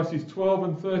 15, verses 12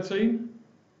 and 13.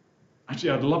 Actually,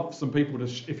 I'd love some people to,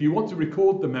 if you want to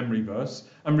record the memory verse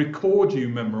and record you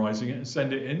memorizing it and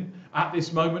send it in, at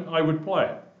this moment I would play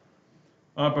it.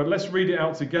 But let's read it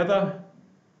out together.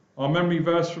 Our memory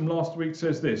verse from last week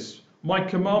says this: "My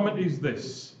commandment is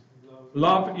this,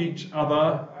 love each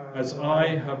other as I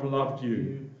have loved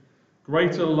you.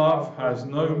 Greater love has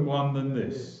no one than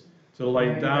this, to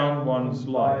lay down one's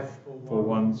life for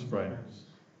one's friends."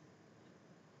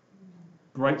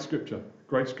 Great scripture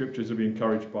to be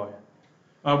encouraged by.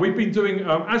 We've been doing,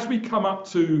 as we come up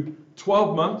to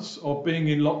 12 months of being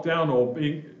in lockdown or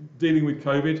dealing with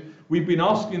COVID, we've been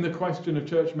asking the question of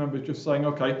church members, just saying,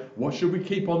 okay, what should we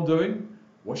keep on doing?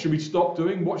 What should we stop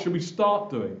doing? What should we start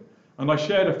doing? And I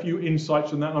shared a few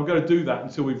insights on that, and I'm going to do that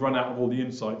until we've run out of all the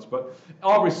insights. But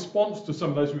our response to some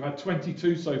of those, we've had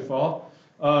 22 so far,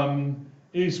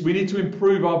 is we need to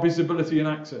improve our visibility and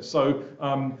access. So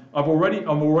I'm already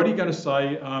going to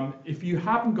say, if you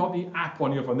haven't got the app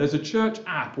on your phone, there's a church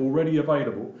app already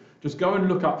available. Just go and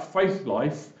look up Faith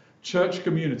Life Church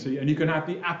Community, and you can have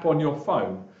the app on your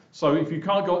phone. So if you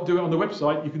can't do it on the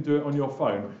website, you can do it on your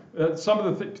phone. Some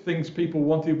of the things people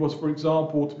wanted was, for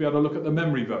example, to be able to look at the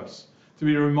memory verse, to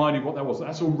be reminded what that was.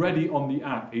 That's already on the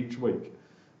app each week.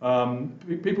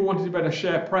 People wanted to be able to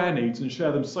share prayer needs and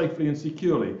share them safely and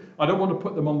securely. I don't want to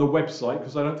put them on the website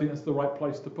because I don't think that's the right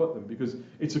place to put them, because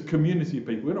it's a community of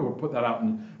people. We don't want to put that out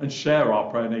and share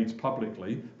our prayer needs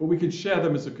publicly, but we can share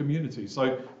them as a community.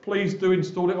 So please do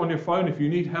install it on your phone. If you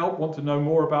need help, want to know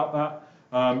more about that,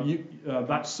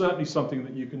 that's certainly something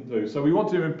that you can do. So we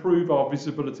want to improve our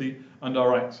visibility and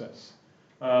our access.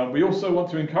 We also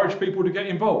want to encourage people to get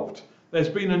involved. There's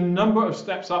been a number of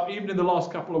steps up, even in the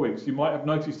last couple of weeks. You might have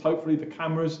noticed, hopefully, the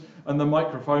cameras and the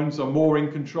microphones are more in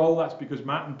control. That's because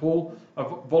Matt and Paul have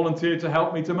volunteered to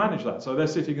help me to manage that. So they're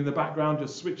sitting in the background,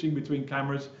 just switching between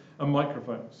cameras and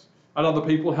microphones. And other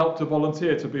people help to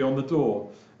volunteer to be on the door.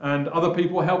 And other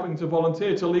people helping to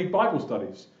volunteer to lead Bible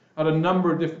studies. Had a number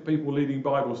of different people leading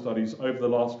Bible studies over the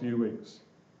last few weeks.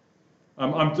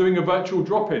 I'm doing a virtual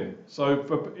drop-in, so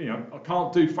I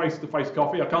can't do face-to-face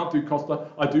coffee. I can't do Costa.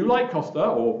 I do like Costa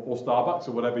or Starbucks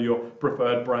or whatever your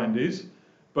preferred brand is,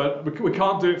 but we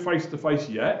can't do it face-to-face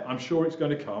yet. I'm sure it's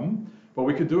going to come, but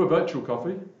we could do a virtual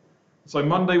coffee. So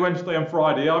Monday, Wednesday, and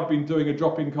Friday, I've been doing a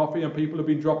drop-in coffee, and people have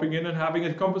been dropping in and having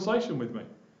a conversation with me.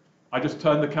 I just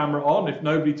turn the camera on. If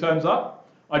nobody turns up,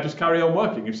 I just carry on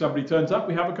working. If somebody turns up,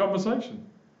 we have a conversation.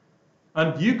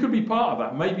 And you could be part of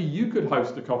that. Maybe you could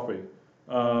host a coffee.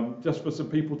 Just for some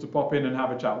people to pop in and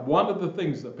have a chat. One of the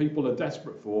things that people are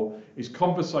desperate for is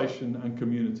conversation and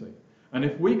community. And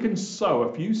if we can sow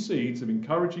a few seeds of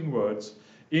encouraging words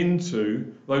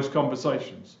into those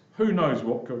conversations, who knows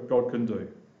what God can do.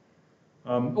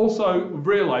 Also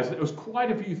realize that there was quite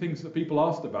a few things that people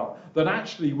asked about that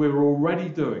actually we were already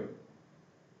doing.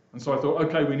 And so I thought,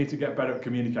 okay, we need to get better at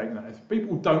communicating that. If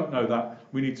people don't know that,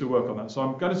 we need to work on that. So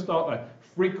I'm going to start a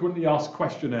frequently asked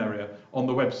question area on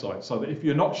the website, so that if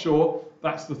you're not sure,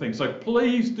 that's the thing. So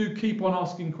please do keep on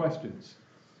asking questions.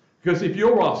 Because if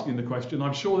you're asking the question,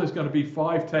 I'm sure there's going to be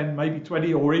 5, 10, maybe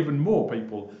 20 or even more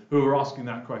people who are asking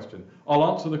that question. I'll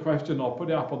answer the question, I'll put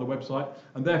it up on the website,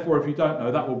 and therefore if you don't know,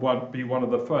 that will be one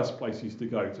of the first places to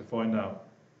go to find out.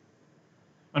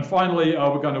 And finally,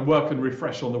 we're going to work and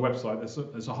refresh on the website.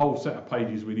 There's a whole set of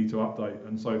pages we need to update,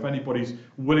 and so if anybody's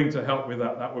willing to help with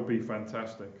that, that would be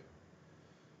fantastic.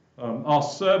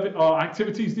 Our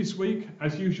activities this week,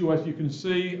 as usual, as you can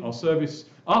see, our service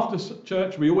after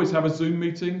church, we always have a Zoom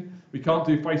meeting. We can't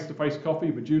do face-to-face coffee,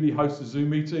 but Julie hosts a Zoom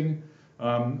meeting.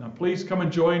 And please come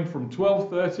and join from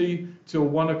 12:30 till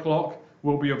 1 o'clock.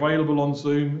 We'll be available on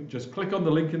Zoom. Just click on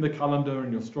the link in the calendar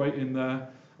and you're straight in there.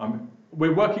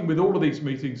 We're working with all of these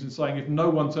meetings and saying if no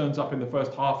one turns up in the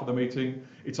first half of the meeting,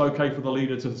 it's okay for the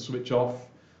leader to switch off.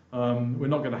 We're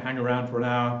not going to hang around for an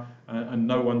hour and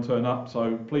no one turn up,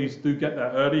 so please do get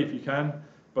there early if you can.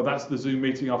 But that's the Zoom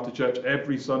meeting after church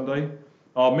every Sunday.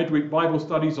 Our midweek Bible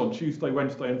studies on Tuesday,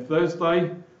 Wednesday and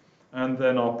Thursday, and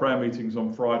then our prayer meetings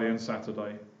on Friday and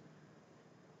Saturday.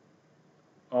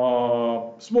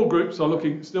 Our small groups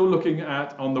are still looking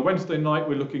at, on the Wednesday night,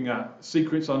 we're looking at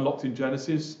Secrets Unlocked in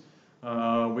Genesis.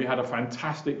 We had a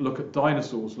fantastic look at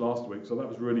dinosaurs last week, so that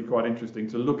was really quite interesting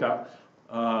to look at.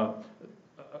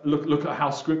 Look at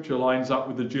how Scripture lines up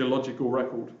with the geological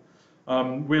record.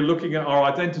 We're looking at our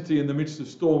identity in the midst of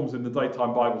storms in the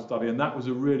daytime Bible study, and that was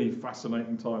a really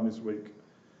fascinating time this week.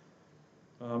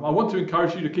 I want to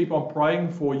encourage you to keep on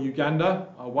praying for Uganda,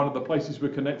 one of the places we're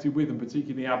connected with, and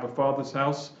particularly Abba Father's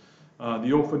house,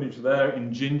 the orphanage there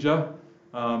in Jinja.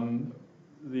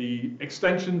 The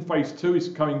extension phase 2 is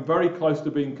coming very close to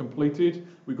being completed.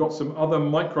 We've got some other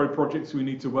micro projects we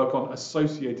need to work on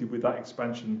associated with that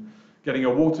expansion. Getting a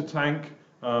water tank,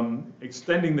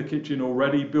 extending the kitchen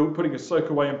already, putting a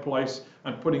soakaway in place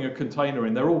and putting a container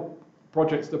in. They're all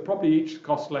projects that probably each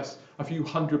cost less, a few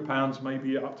 £100,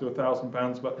 maybe up to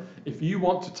 £1,000. But if you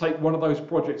want to take one of those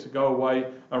projects and go away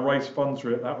and raise funds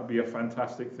for it, that would be a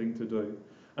fantastic thing to do.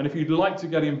 And if you'd like to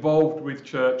get involved with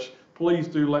church, please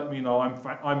do let me know.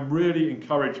 I'm really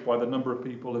encouraged by the number of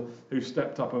people who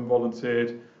stepped up and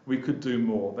volunteered. We could do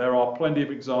more. There are plenty of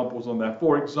examples on there.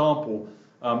 For example,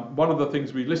 one of the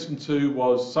things we listened to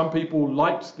was some people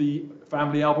liked the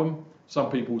family album,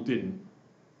 some people didn't.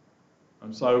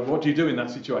 And so what do you do in that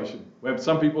situation? Where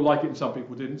some people like it and some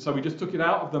people didn't. So we just took it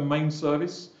out of the main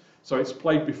service. So it's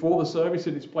played before the service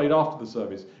and it's played after the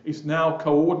service. It's now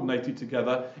coordinated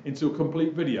together into a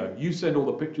complete video. You send all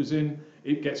the pictures in,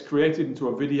 it gets created into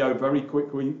a video very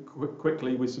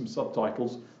quickly with some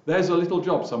subtitles. There's a little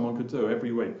job someone could do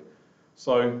every week.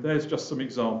 So there's just some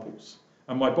examples.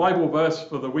 And my Bible verse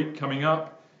for the week coming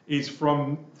up is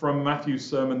from Matthew's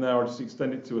sermon there. I'll just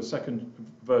extend it to a second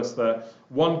verse there.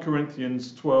 1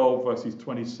 Corinthians 12, verses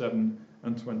 27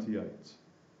 and 28.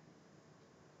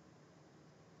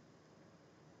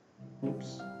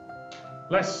 Oops.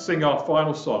 Let's sing our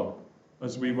final song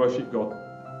as we worship God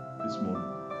this morning.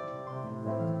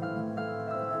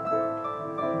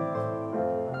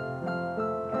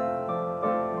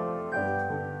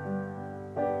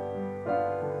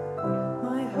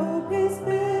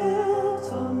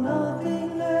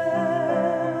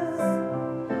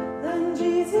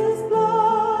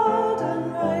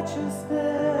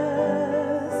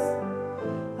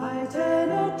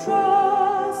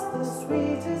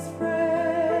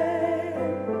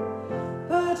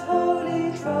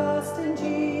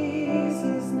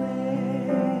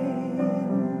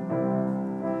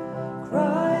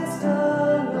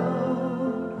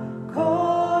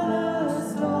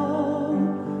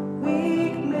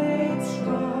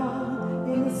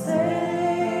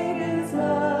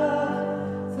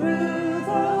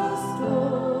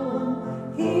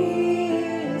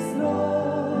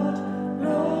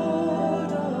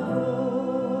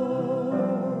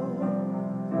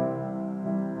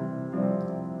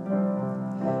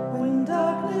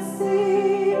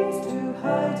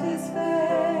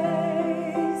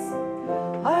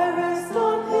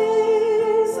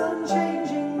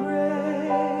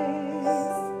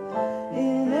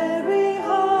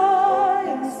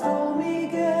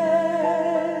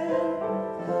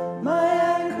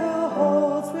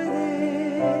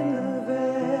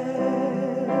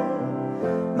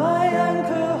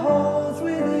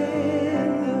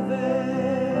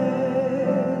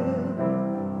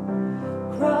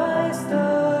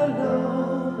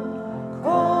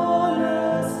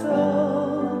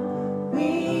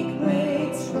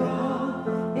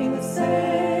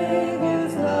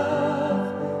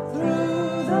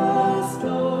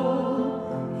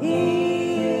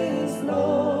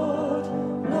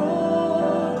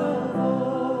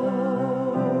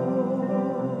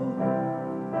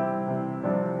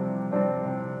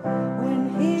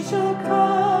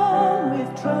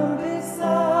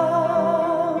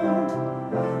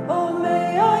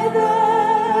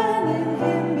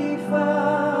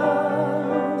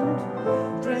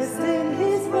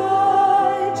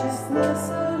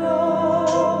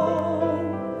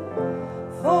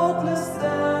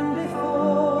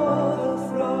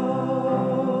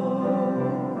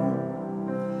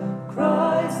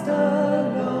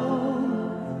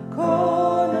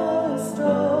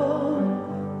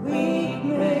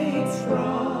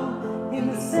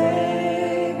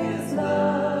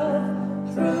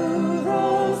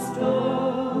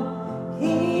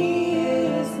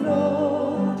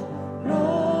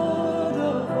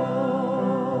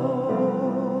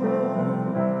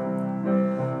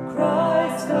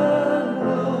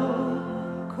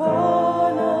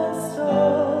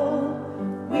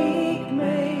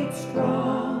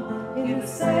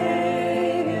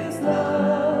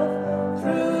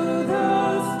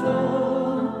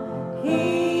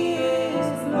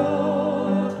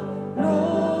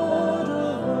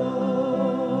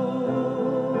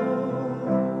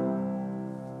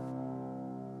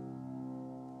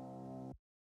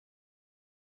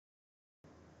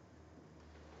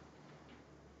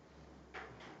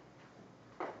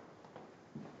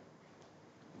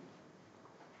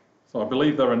 So I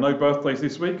believe there are no birthdays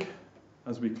this week.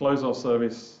 As we close our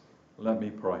service, let me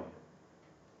pray.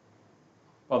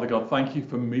 Father God, thank you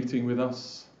for meeting with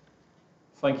us.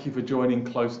 Thank you for joining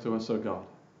close to us, oh God.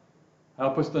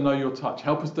 Help us to know your touch.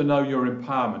 Help us to know your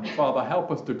empowerment. Father, help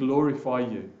us to glorify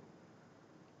you.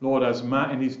 Lord, as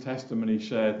Matt in his testimony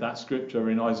shared that scripture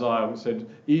in Isaiah, which said,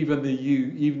 even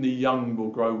the young will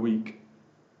grow weak,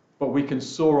 but we can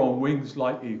soar on wings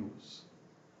like eagles.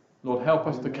 Lord, help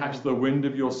us to catch the wind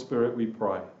of your Spirit, we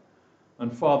pray.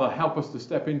 And Father, help us to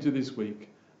step into this week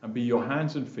and be your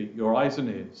hands and feet, your eyes and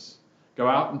ears. Go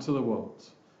out into the world.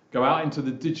 Go out into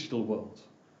the digital world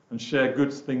and share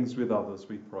good things with others,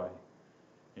 we pray.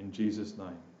 In Jesus'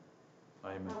 name,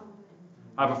 amen.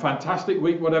 Have a fantastic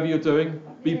week, whatever you're doing.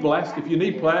 Be blessed. If you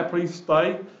need prayer, please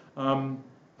stay.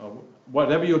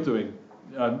 Whatever you're doing,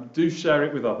 do share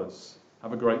it with others.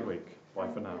 Have a great week. Bye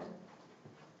for now.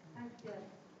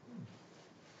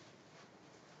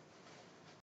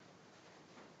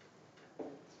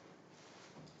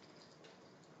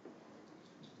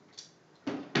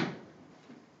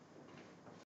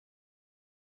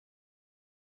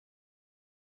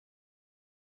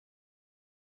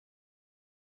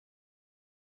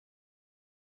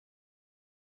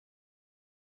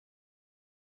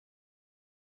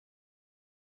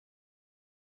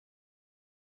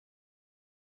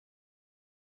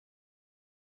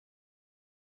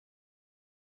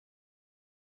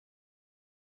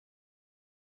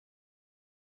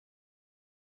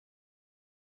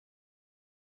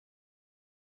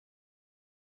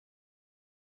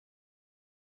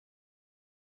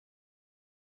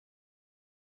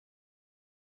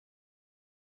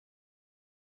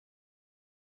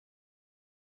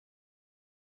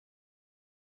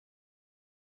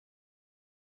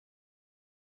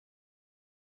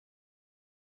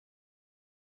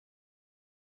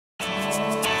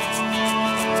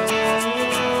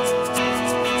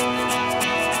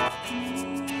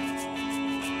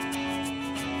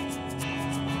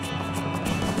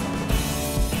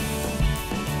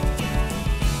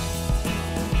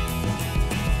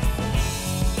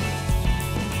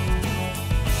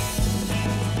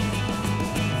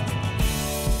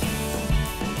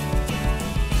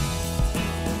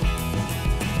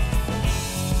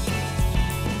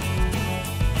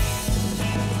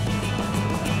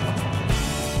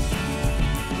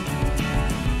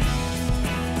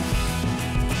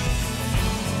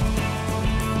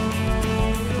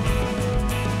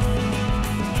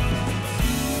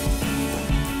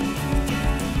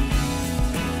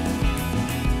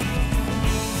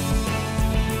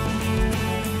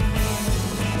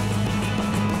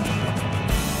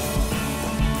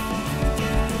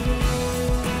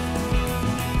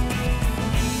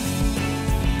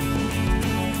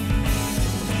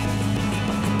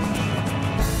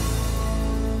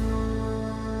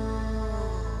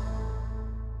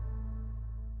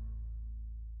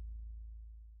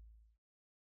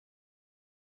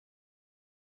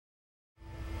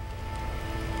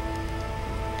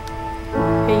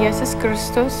 ኢየሱስ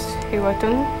ክርስቶስ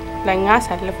ሕይወቱን ለእኛ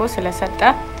አሳልፎ ስለሰጠ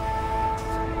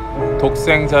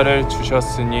독생자를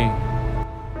주셨으니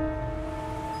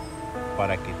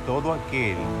para que todo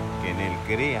aquel que en él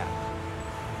crea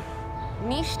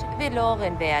nicht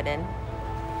verloren werden,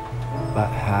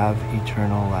 but have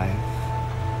eternal life.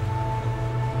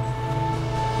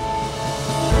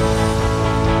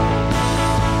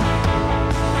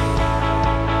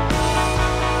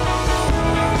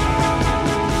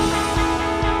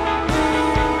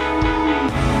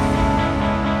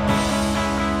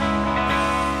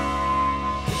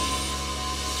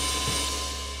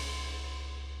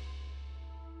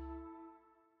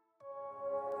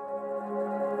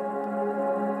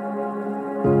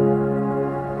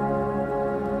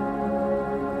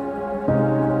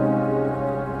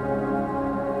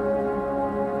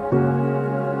 thank you